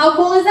 How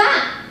cool is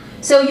that?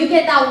 So you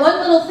get that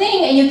one little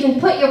thing, and you can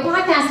put your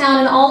podcast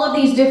out in all of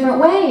these different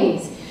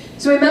ways.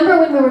 So remember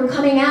when we were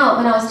coming out,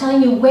 when I was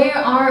telling you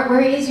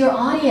where is your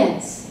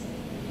audience?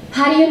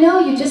 How do you know?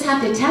 You just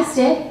have to test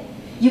it.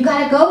 You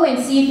got to go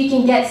and see if you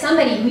can get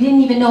somebody who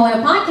didn't even know what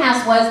a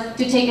podcast was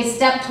to take a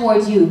step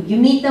towards you. You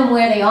meet them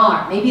where they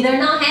are. Maybe they're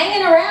not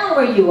hanging around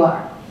where you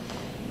are.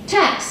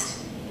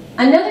 Text.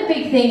 Another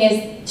big thing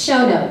is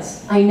show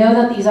notes. I know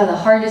that these are the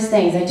hardest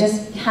things. I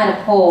just had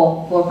a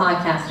poll for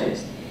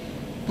podcasters.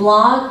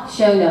 Blog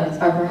show notes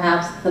are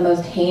perhaps the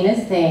most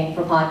heinous thing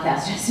for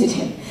podcasters to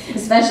do,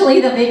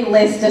 especially the big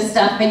list of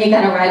stuff and you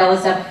gotta write all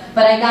this stuff.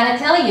 But I gotta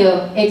tell you,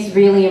 it's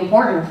really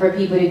important for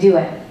people to do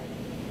it.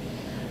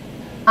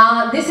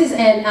 This is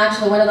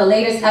actually one of the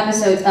latest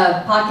episodes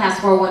of Podcast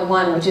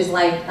 411, which is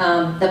like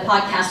the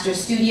podcaster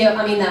studio,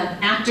 the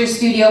actor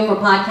studio for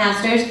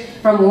podcasters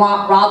from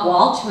Rob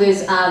Walsh, who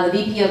is the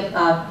VP of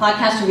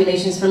Podcaster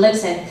Relations for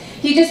Libsyn.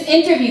 He just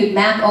interviewed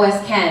Mac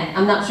OS Ken.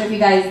 I'm not sure if you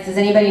guys, does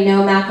anybody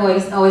know Mac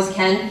OS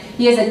Ken?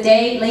 He is a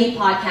day-late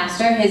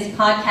podcaster. His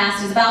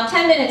podcast is about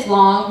 10 minutes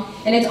long,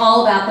 and it's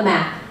all about the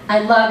Mac. I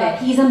love it.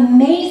 He's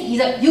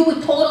amazing. You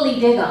would totally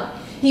dig him.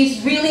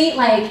 He's really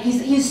like,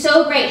 he's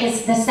so great.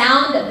 The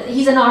sound,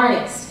 he's an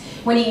artist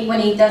when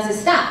he does his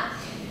stuff.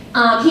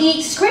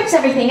 He scripts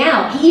everything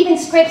out. He even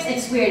scripts,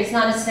 it's weird, it's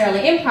not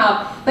necessarily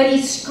improv, but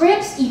he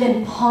scripts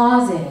even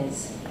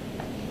pauses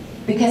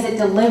because it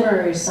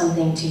delivers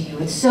something to you.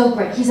 It's so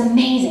great. He's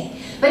amazing.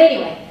 But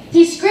anyway,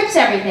 he scripts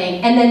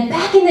everything, and then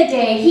back in the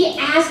day, he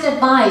asked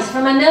advice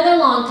from another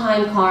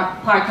longtime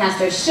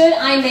podcaster, should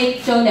I make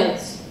show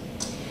notes?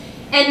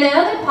 And the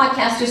other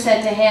podcaster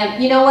said to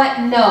him, you know what,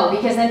 no,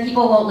 because then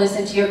people won't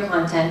listen to your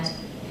content.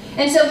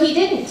 And so he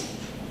didn't.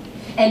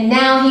 And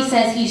now he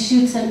says he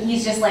shoots him,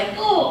 he's just like,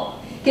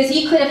 oh, because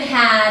he could have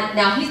had,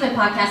 now he's been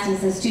podcasting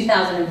since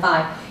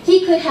 2005,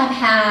 he could have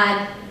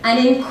had an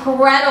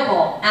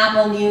incredible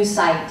Apple News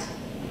site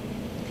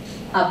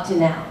up to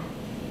now.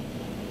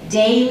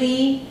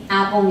 Daily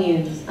Apple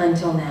News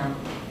until now.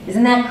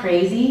 Isn't that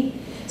crazy?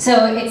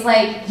 So it's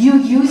like, you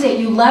use it,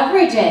 you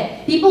leverage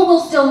it. People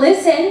will still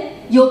listen,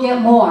 you'll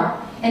get more.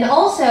 And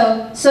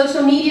also,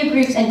 social media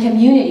groups and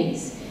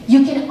communities.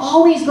 You can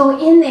always go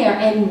in there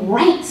and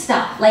write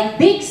stuff, like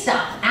big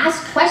stuff,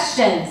 ask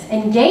questions,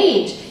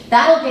 engage.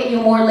 That'll get you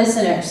more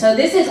listeners. So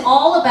this is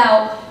all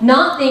about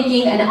not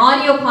thinking an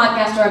audio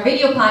podcast or a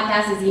video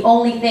podcast is the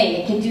only thing.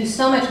 It can do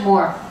so much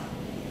more.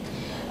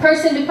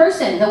 Person to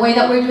person, the way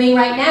that we're doing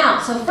right now.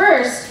 So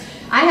first,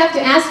 I have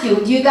to ask you,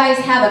 do you guys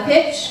have a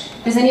pitch?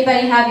 Does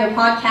anybody have your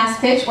podcast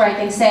pitch where I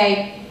can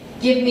say,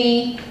 give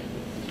me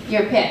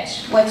your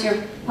pitch. What's your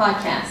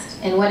podcast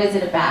and what is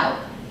it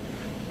about?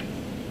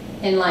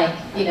 In like,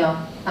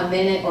 a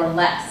minute or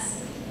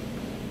less.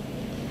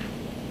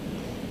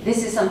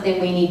 This is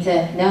something we need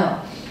to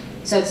know.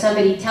 So if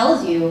somebody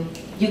tells you,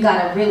 you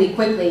gotta really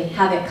quickly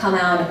have it come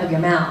out of your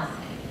mouth,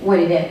 what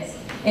it is.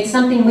 It's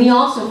something we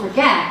also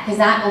forget, because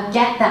that will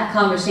get that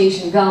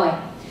conversation going.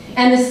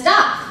 And the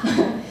stuff,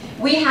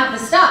 we have the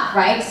stuff,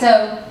 right?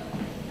 So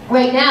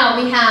right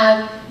now we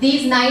have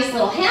these nice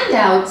little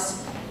handouts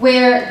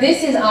where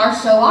this is our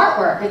show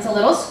artwork. It's a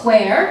little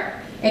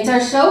square. It's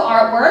our show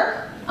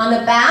artwork. On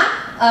the back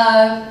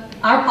of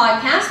our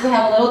podcast, we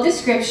have a little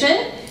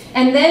description.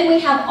 And then we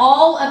have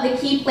all of the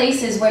key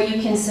places where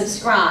you can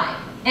subscribe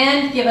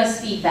and give us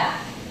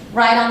feedback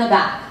right on the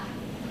back.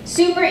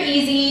 Super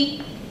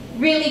easy,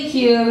 really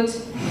cute.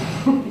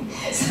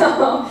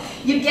 So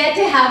you get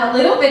to have a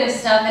little bit of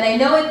stuff, and I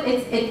know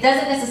it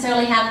doesn't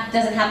necessarily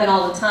doesn't happen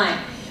all the time.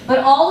 But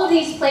all of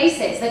these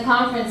places, the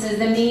conferences,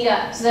 the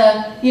meetups,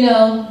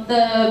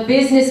 the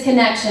business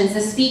connections,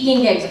 the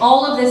speaking gigs,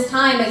 all of this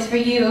time is for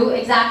you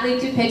exactly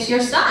to pitch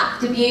your stuff,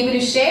 to be able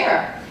to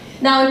share.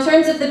 Now, in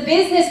terms of the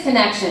business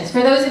connections,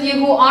 for those of you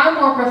who are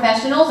more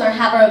professionals or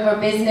have a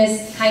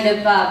business kind of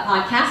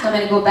podcast, I'm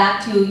going to go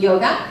back to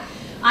yoga.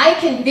 I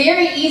can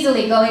very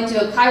easily go into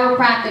a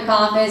chiropractic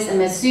office, a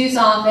masseuse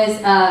office,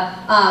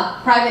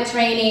 private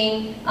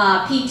training,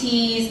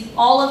 PTs,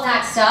 all of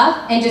that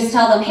stuff, and just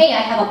tell them, hey,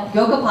 I have a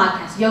yoga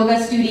podcast,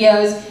 yoga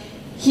studios,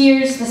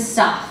 here's the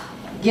stuff.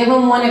 Give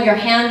them one of your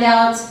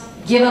handouts,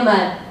 give them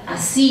a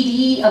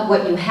CD of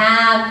what you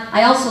have.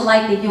 I also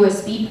like the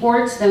USB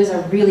ports, those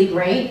are really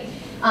great.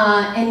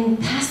 And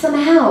pass them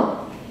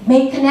out.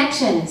 Make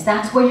connections,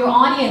 that's where your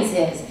audience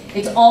is.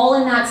 It's all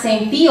in that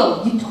same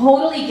field. You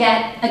totally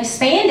get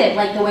expanded,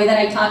 like the way that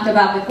I talked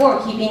about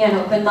before, keeping an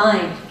open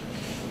mind.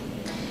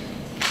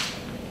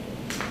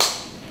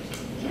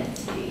 Let's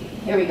see.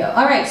 Here we go.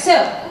 All right, so,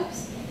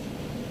 oops.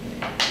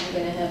 I'm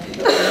going to have to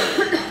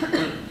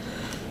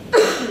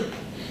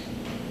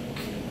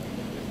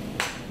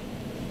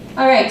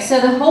go. All right, so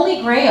the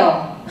holy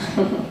grail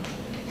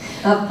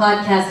of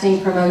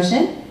podcasting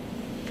promotion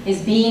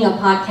is being a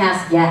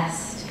podcast guest.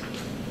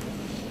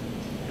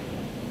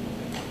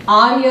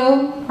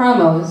 Audio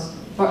promos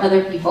for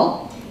other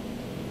people,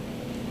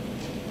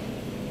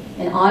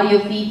 and audio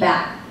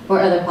feedback for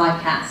other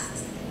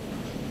podcasts.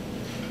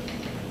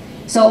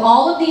 So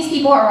all of these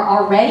people are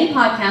already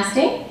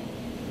podcasting,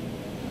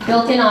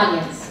 built-in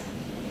audience.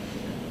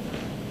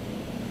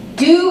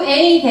 Do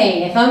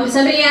anything. If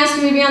somebody asks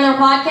you to be on their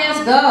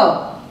podcast,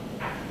 go.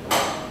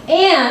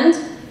 And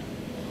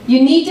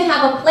you need to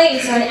have a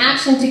place or an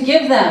action to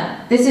give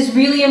them. This is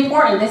really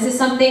important. This is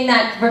something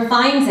that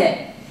refines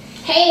it.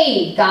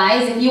 Hey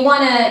guys, if you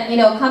want to,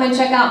 come and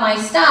check out my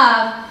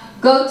stuff,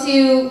 go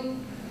to,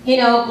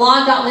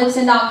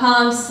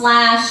 blog.libsyn.com/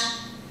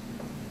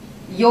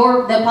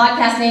 the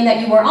podcast name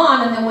that you were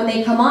on, and then when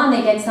they come on,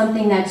 they get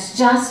something that's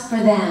just for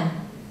them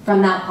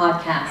from that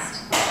podcast.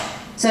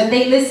 So if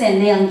they listen,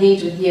 they'll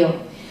engage with you.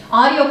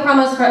 Audio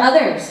promos for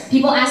others.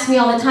 People ask me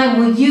all the time,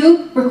 will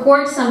you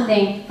record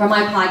something for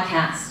my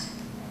podcast?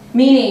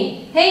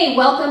 Meaning, hey,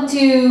 welcome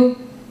to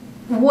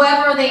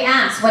whoever they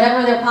ask,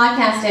 whatever their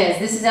podcast is.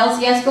 This is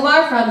Elsie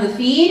Escobar from The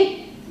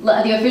Feed,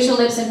 the official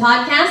Libsyn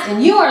podcast,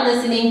 and you are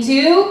listening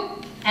to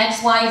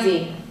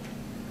XYZ.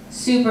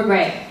 Super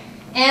great.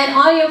 And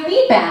audio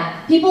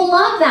feedback. People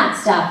love that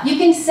stuff. You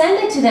can send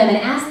it to them and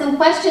ask them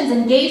questions,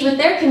 engage with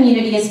their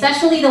community,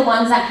 especially the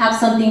ones that have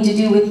something to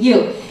do with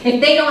you. If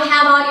they don't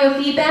have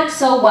audio feedback,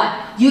 so what?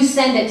 You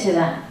send it to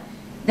them.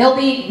 They'll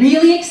be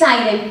really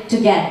excited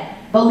to get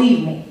it.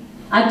 Believe me.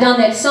 I've done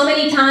that so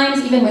many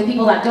times, even with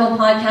people that don't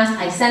podcast.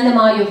 I send them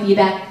audio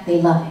feedback.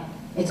 They love it.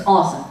 It's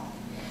awesome.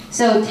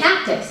 So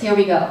tactics, here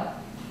we go.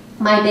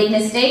 My big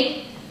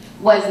mistake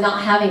was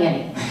not having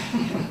any.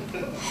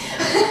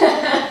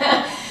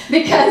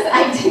 Because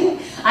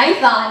I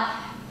thought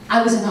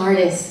I was an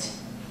artist.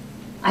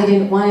 I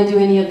didn't want to do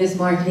any of this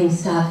marketing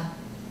stuff.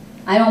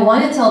 I don't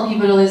want to tell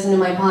people to listen to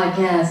my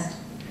podcast.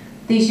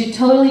 They should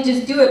totally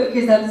just do it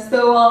because I'm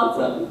so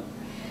awesome.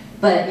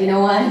 But you know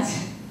what?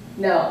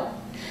 No.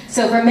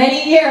 So for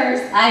many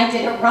years, I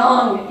did it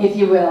wrong, if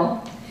you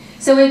will.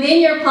 So within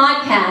your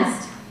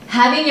podcast,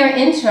 having your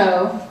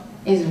intro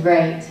is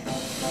great.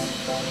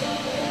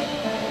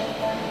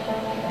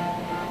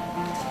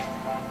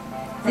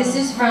 This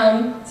is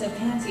from to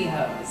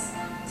pantyhose,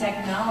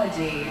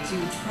 technology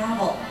to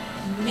travel,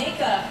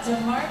 makeup to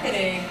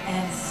marketing,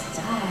 and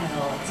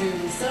style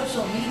to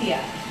social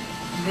media.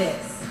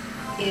 This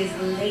is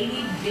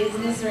Lady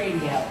Business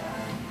Radio.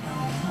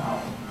 And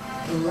now,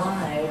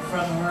 live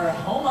from her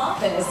home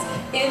office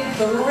in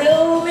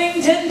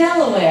Wilmington,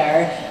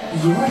 Delaware,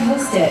 your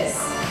hostess,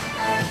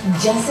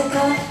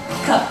 Jessica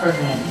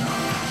Kupferman.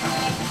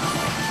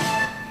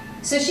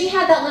 So she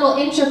had that little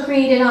intro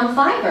created on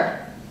Fiverr.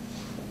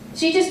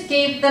 She just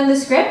gave them the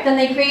script and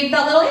they created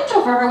that little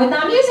intro for her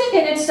without music,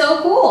 and it's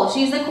so cool.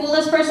 She's the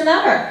coolest person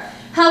ever.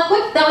 How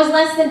quick? That was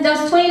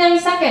 29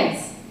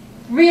 seconds.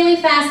 Really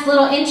fast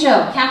little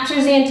intro.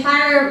 Captures the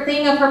entire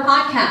thing of her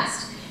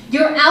podcast.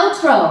 Your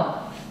outro,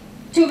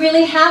 to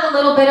really have a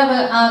little bit of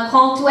a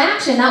call to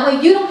action. That way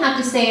you don't have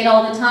to say it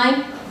all the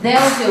time. They'll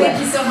do it.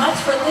 Thank you so much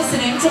for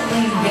listening to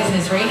Lady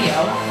Business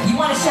Radio. You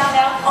want to shout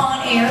out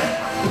on air?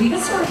 Leave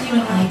us a review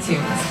in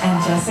iTunes, and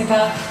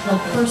Jessica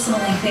will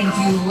personally thank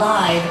you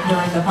live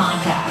during the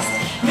podcast.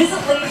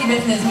 Visit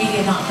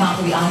ladybusinessmedia.com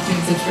for the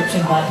iTunes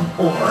subscription button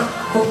or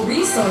for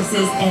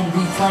resources and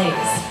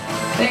replays.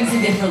 Thanks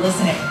again for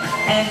listening,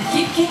 and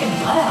keep kicking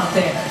butt out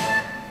there.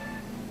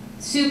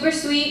 Super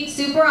sweet,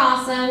 super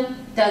awesome,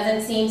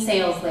 doesn't seem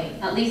salesy.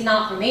 At least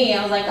not for me.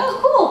 I was like, oh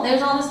cool,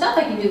 there's all the stuff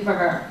I can do for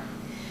her.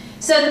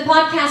 So the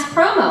podcast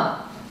promo.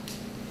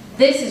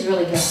 This is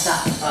really good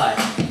stuff. Hi,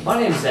 my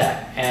name's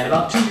Zach, and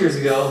about 2 years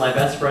ago, my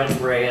best friend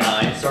Ray and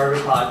I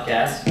started a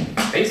podcast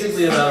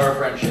basically about our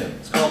friendship.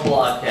 It's called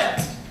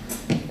Podcamp.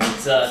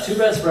 It's two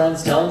best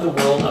friends telling the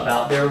world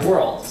about their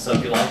world. So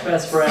if you like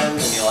best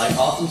friends, and you like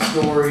awesome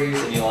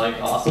stories, and you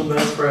like awesome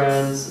best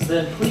friends,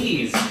 then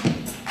please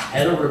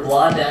head over to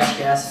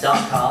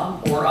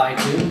blog-cast.com or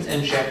iTunes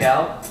and check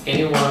out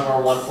any one of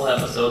our wonderful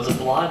episodes of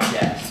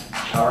Blogcast,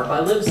 powered by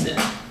Libsyn.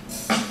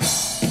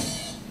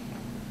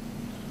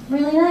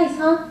 Really nice,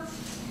 huh?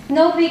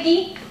 No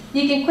biggie.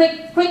 You can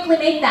quickly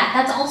make that.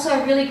 That's also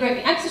a really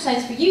great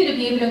exercise for you to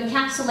be able to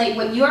encapsulate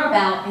what you're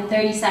about in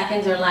 30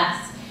 seconds or less.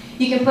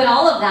 You can put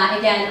all of that,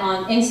 again,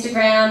 on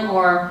Instagram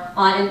or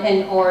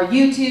or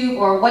YouTube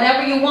or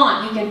whatever you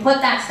want. You can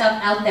put that stuff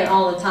out there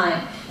all the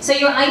time. So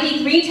your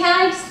ID3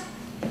 tags,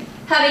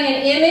 having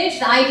an image,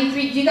 the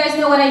ID3, do you guys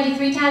know what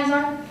ID3 tags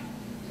are?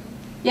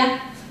 Yeah?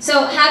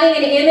 So having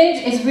an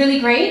image is really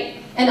great.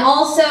 And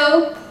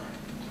also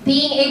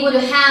being able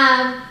to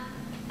have,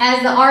 as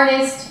the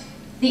artist,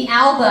 the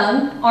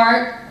album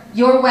art,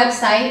 your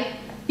website,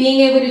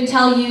 being able to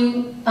tell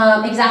you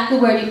exactly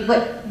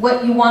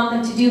what you want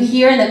them to do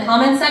here in the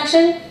comment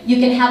section, you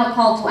can have a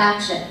call to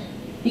action.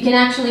 You can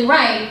actually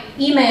write,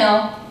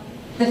 email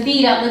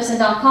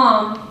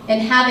thefeed@libsyn.com and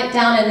have it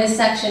down in this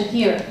section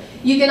here.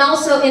 You can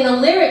also, in the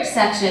lyrics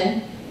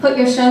section, put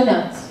your show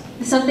notes.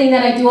 It's something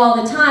that I do all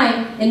the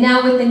time, and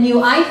now with the new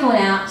iPhone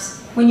apps,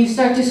 when you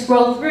start to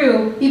scroll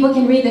through, people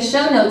can read the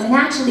show notes and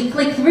actually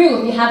click through,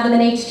 if you have them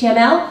in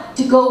HTML,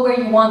 to go where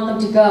you want them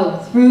to go,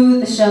 through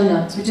the show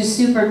notes, which is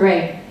super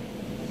great.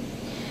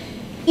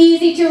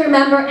 Easy to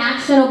remember,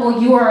 actionable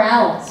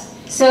URLs.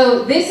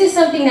 So this is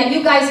something that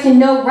you guys can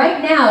know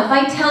right now. If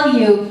I tell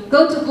you,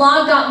 go to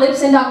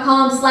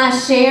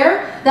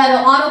blog.libsyn.com/share,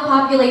 that'll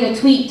auto-populate a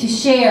tweet to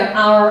share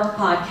our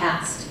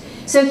podcast.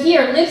 So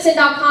here,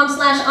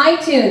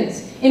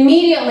 libsyn.com/iTunes.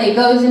 Immediately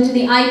goes into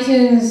the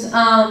iTunes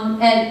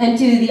and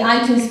to the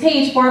iTunes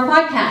page for our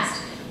podcast.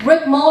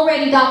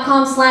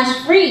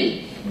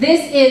 rickmulready.com/free.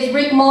 This is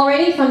Rick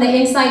Mulready from the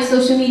Inside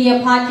Social Media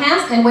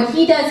Podcast, and what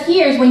he does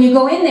here is when you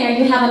go in there,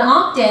 you have an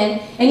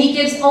opt-in, and he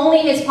gives only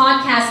his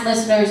podcast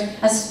listeners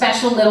a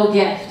special little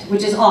gift,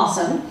 which is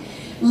awesome.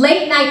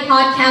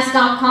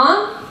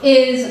 LateNightPodcast.com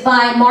is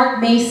by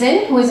Mark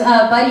Mason, who is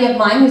a buddy of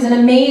mine, who's an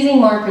amazing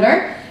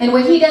marketer. And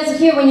what he does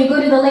here when you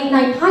go to the Late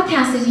Night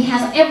Podcast is he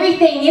has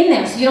everything in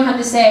there, so you don't have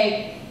to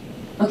say,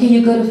 okay,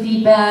 you go to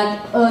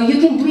feedback, you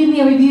can leave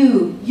me a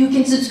review, you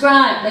can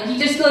subscribe. Like, you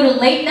just go to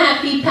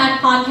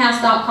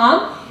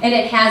LateNightFeedbackPodcast.com and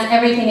it has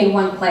everything in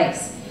one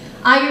place.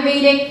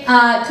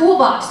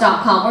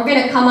 AyurvedicToolbox.com. We're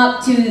going to come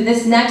up to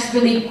this next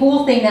really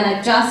cool thing that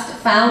I just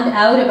found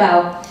out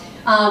about.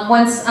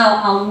 Once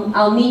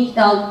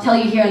I'll tell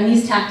you here on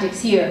these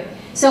tactics here.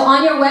 So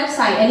on your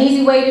website, an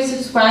easy way to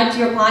subscribe to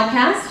your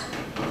podcast.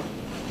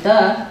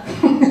 Duh.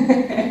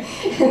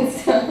 And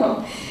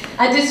so,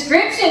 a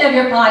description of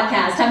your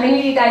podcast. How many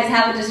of you guys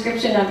have a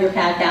description of your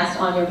podcast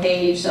on your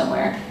page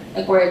somewhere?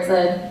 Like where it's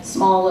a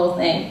small little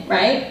thing,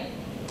 right?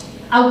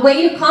 A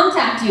way to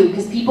contact you,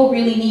 because people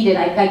really need it.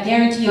 I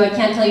guarantee you, I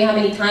can't tell you how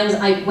many times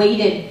I've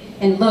waited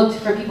and looked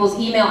for people's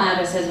email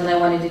addresses when I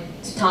wanted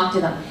to talk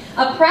to them.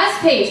 A press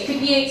page could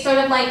be sort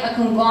of like a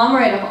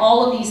conglomerate of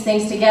all of these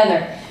things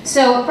together.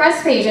 So a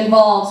press page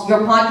involves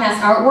your podcast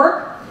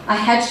artwork, a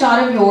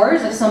headshot of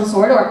yours of some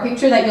sort, or a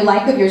picture that you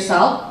like of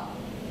yourself,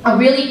 a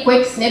really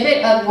quick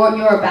snippet of what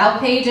your about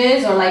page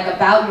is, or like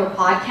about your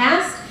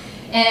podcast,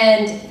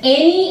 and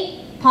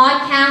any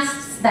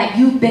podcasts that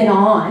you've been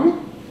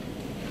on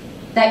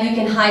that you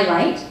can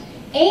highlight,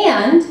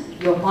 and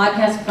your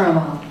podcast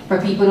promo for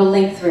people to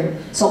link through.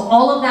 So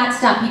all of that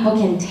stuff people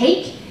can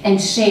take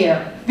and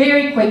share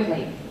very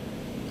quickly.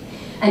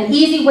 An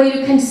easy way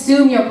to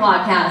consume your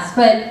podcast,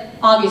 but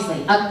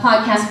obviously a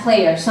podcast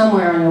player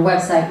somewhere on your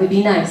website would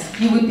be nice.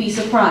 You would be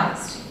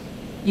surprised.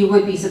 You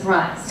would be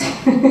surprised.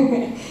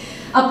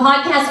 A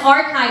podcast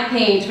archive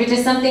page, which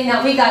is something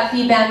that we got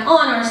feedback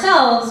on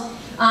ourselves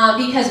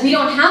because we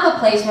don't have a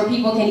place where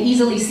people can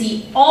easily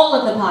see all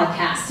of the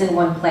podcasts in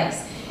one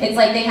place. It's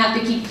like they have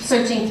to keep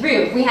searching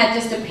through. If we had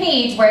just a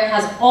page where it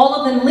has all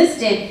of them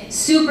listed,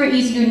 super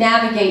easy to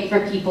navigate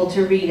for people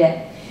to read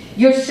it.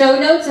 Your show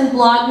notes and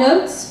blog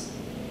notes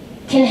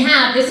can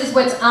have, this is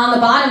what's on the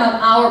bottom of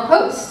our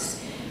posts.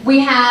 We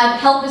have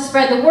help us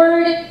spread the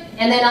word,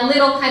 and then a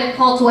little kind of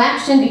call to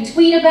action to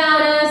tweet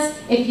about us,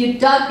 if you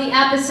dug the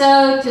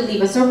episode, to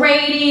leave us a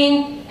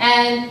rating,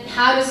 and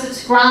how to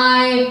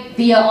subscribe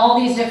via all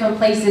these different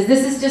places.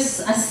 This is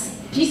just a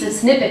piece of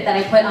snippet that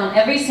I put on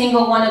every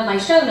single one of my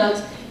show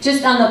notes,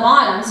 just on the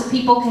bottom, so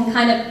people can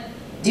kind of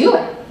do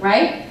it,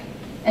 right?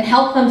 And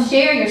help them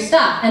share your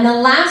stuff. And the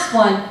last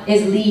one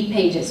is lead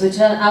pages, which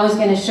I was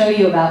going to show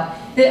you about.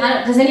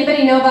 Does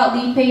anybody know about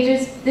lead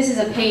pages? This is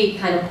a paid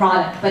kind of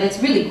product, but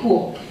it's really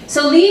cool.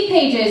 So lead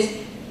pages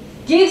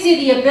gives you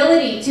the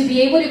ability to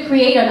be able to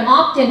create an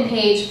opt-in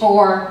page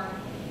for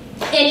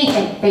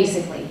anything,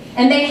 basically.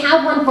 And they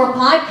have one for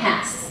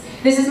podcasts.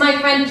 This is my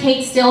friend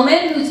Kate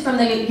Stillman, who's from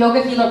the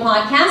Yoga Healer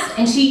podcast,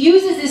 and she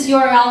uses this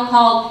URL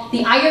called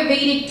the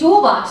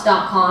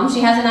AyurvedicToolbox.com.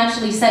 She hasn't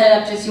actually set it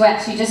up just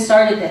yet. She just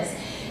started this.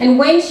 And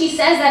when she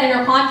says that in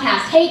her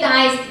podcast, hey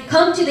guys,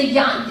 come to the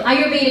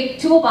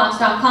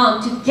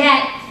AyurvedicToolbox.com to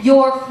get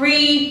your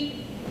free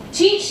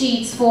cheat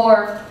sheets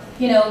for,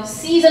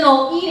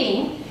 seasonal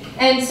eating.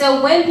 And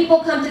so when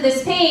people come to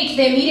this page,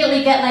 they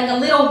immediately get like a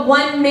little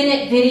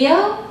 1-minute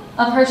video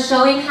of her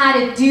showing how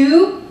to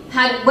do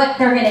what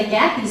they're going to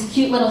get, these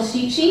cute little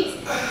cheat sheets.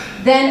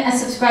 Then a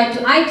subscribe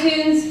to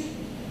iTunes,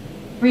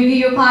 review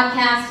your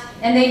podcast,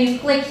 and then you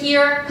click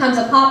here, comes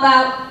a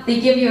pop-out, they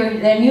give you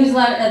their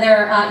newsletter,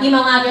 their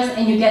email address,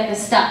 and you get the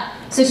stuff.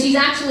 So she's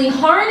actually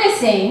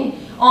harnessing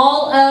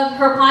all of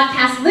her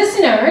podcast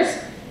listeners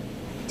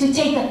to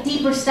take a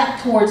deeper step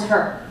towards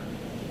her,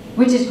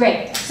 which is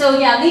great. So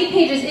yeah, Lead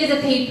Pages is a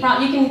paid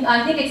product. You can,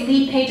 I think it's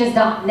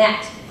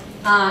leadpages.net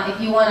if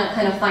you want to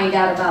kind of find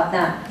out about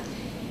that.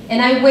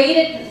 And I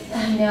waited.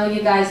 I know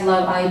you guys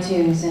love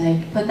iTunes, and I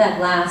put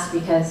that last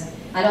because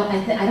I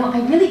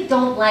really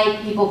don't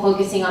like people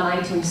focusing on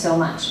iTunes so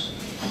much.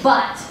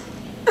 But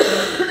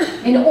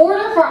in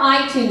order for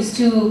iTunes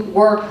to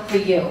work for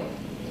you,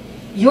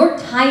 your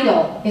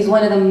title is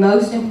one of the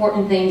most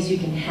important things you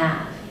can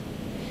have.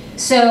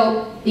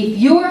 So if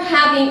you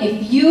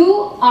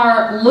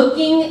are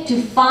looking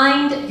to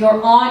find your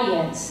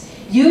audience,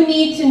 you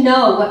need to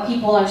know what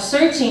people are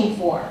searching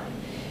for.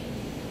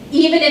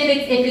 Even if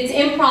it's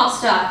improv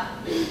stuff,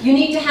 you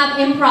need to have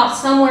improv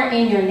somewhere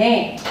in your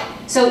name.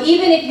 So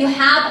even if you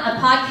have a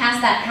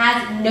podcast that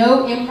has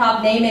no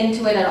improv name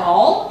into it at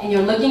all, and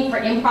you're looking for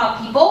improv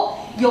people,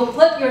 you'll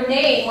put your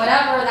name,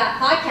 whatever that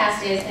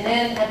podcast is, and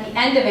then at the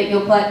end of it,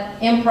 you'll put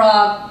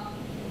improv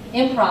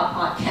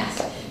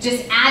podcast.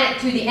 Just add it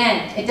to the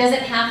end. It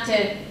doesn't have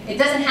to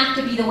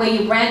be the way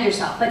you brand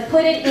yourself, but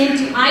put it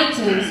into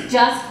iTunes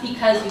just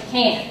because you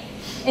can.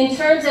 In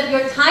terms of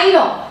your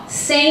title,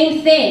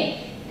 same thing.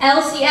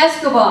 Elsie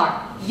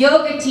Escobar,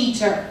 yoga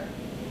teacher,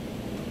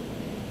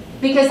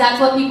 because that's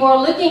what people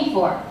are looking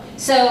for.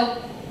 So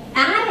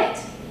add it.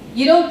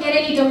 You don't get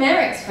any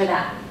demerits for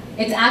that.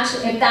 It's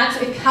actually,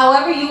 if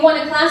however you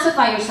want to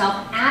classify yourself,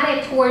 add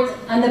it towards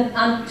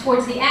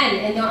the end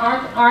in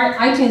our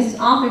iTunes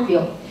offer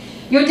field.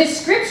 Your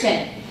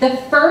description, the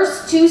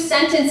first 2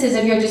 sentences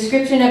of your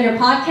description of your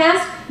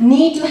podcast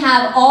need to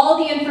have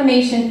all the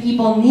information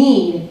people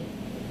need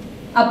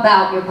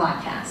about your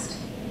podcast.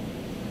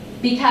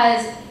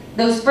 Because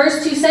those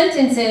first 2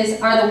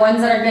 sentences are the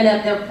ones that are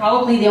they're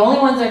probably the only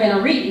ones they're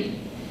gonna read.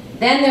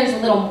 Then there's a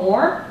little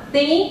more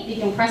thingy, you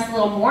can press a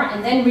little more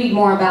and then read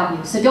more about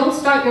you. So don't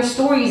start your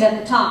stories at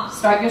the top,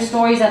 start your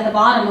stories at the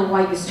bottom of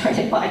why you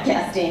started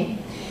podcasting.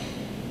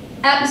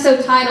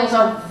 Episode titles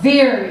are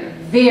very,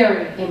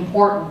 very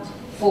important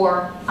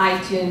for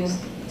iTunes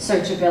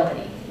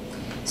searchability.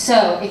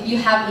 So if you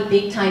have a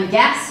big time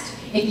guest,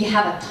 if you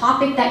have a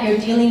topic that you're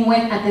dealing with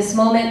at this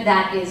moment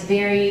that is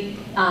very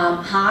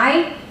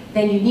high,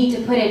 then you need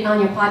to put it on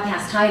your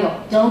podcast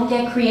title. Don't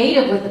get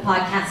creative with the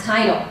podcast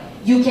title.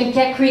 You can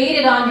get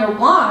creative on your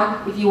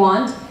blog if you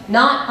want,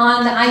 not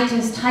on the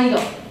iTunes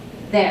title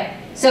there.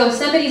 So if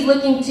somebody's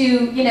looking to,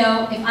 you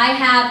know, if I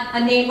have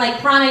a name like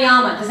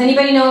pranayama, does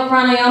anybody know what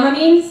pranayama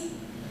means?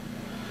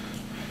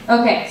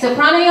 Okay, so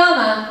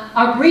pranayama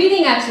are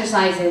breathing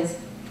exercises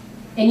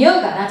in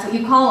yoga, that's what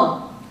you call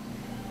them.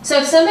 So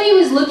if somebody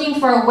was looking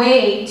for a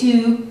way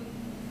to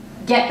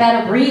get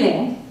better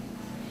breathing,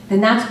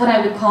 then that's what I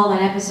would call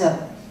that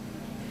episode.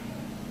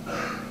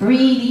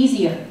 Breathe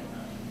easier.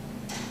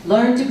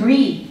 Learn to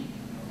breathe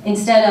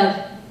instead of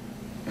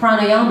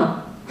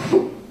pranayama,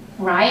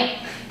 right?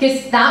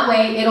 Because that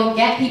way it'll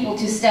get people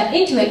to step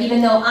into it,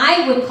 even though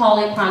I would call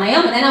it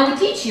pranayama. Then I would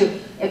teach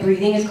you,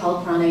 breathing is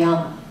called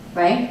pranayama,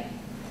 right?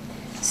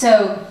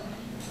 So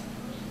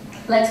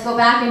let's go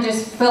back and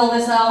just fill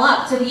this all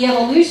up. So the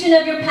evolution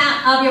of your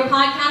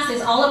podcast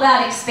is all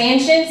about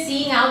expansion,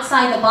 seeing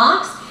outside the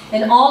box,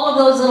 and all of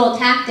those little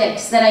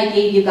tactics that I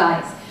gave you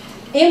guys.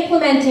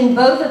 Implementing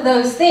both of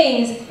those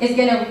things is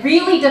going to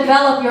really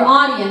develop your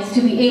audience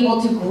to be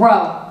able to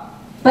grow.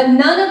 But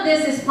none of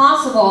this is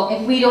possible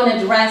if we don't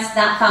address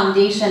that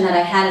foundation that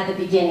I had at the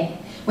beginning.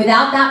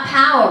 Without that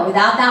power,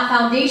 without that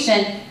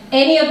foundation,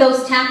 any of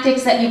those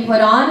tactics that you put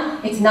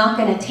on, it's not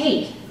going to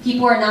take.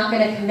 People are not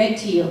going to commit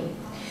to you.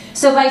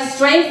 So by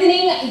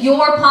strengthening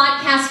your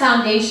podcast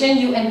foundation,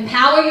 you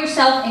empower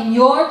yourself and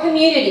your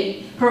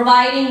community,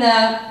 providing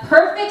the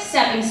perfect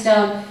stepping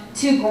stone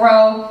to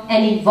grow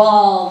and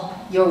evolve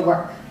your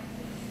work.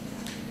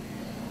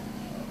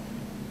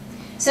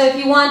 So if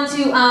you want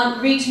to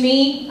reach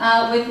me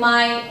with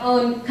my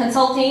own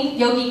consulting,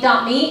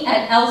 yogeek.me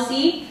at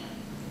Elsie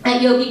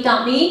at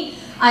yogeek.me.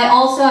 I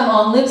also am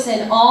on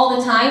Libsyn all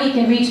the time. You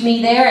can reach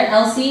me there at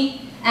Elsie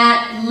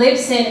at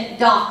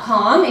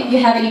libsyn.com if you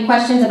have any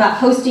questions about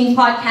hosting,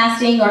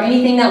 podcasting, or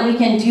anything that we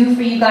can do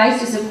for you guys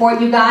to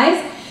support you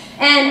guys.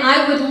 And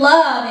I would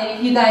love it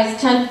if you guys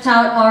checked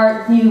out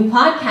our new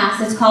podcast.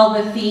 It's called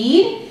The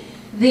Feed,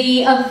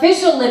 the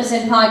official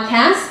Libsyn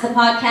podcast, the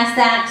podcast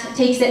that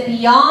takes it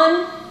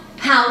beyond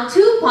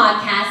how-to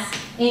podcasts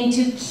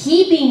into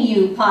keeping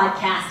you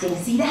podcasting.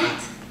 See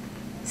that?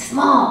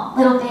 Small,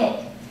 little bit.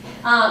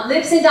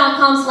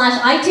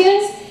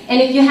 Libsyn.com/iTunes.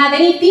 And if you have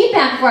any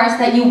feedback for us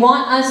that you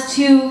want us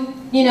to,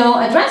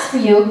 address for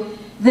you,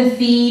 the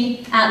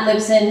feed at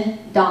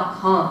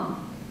libsyn.com.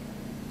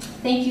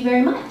 Thank you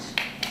very much.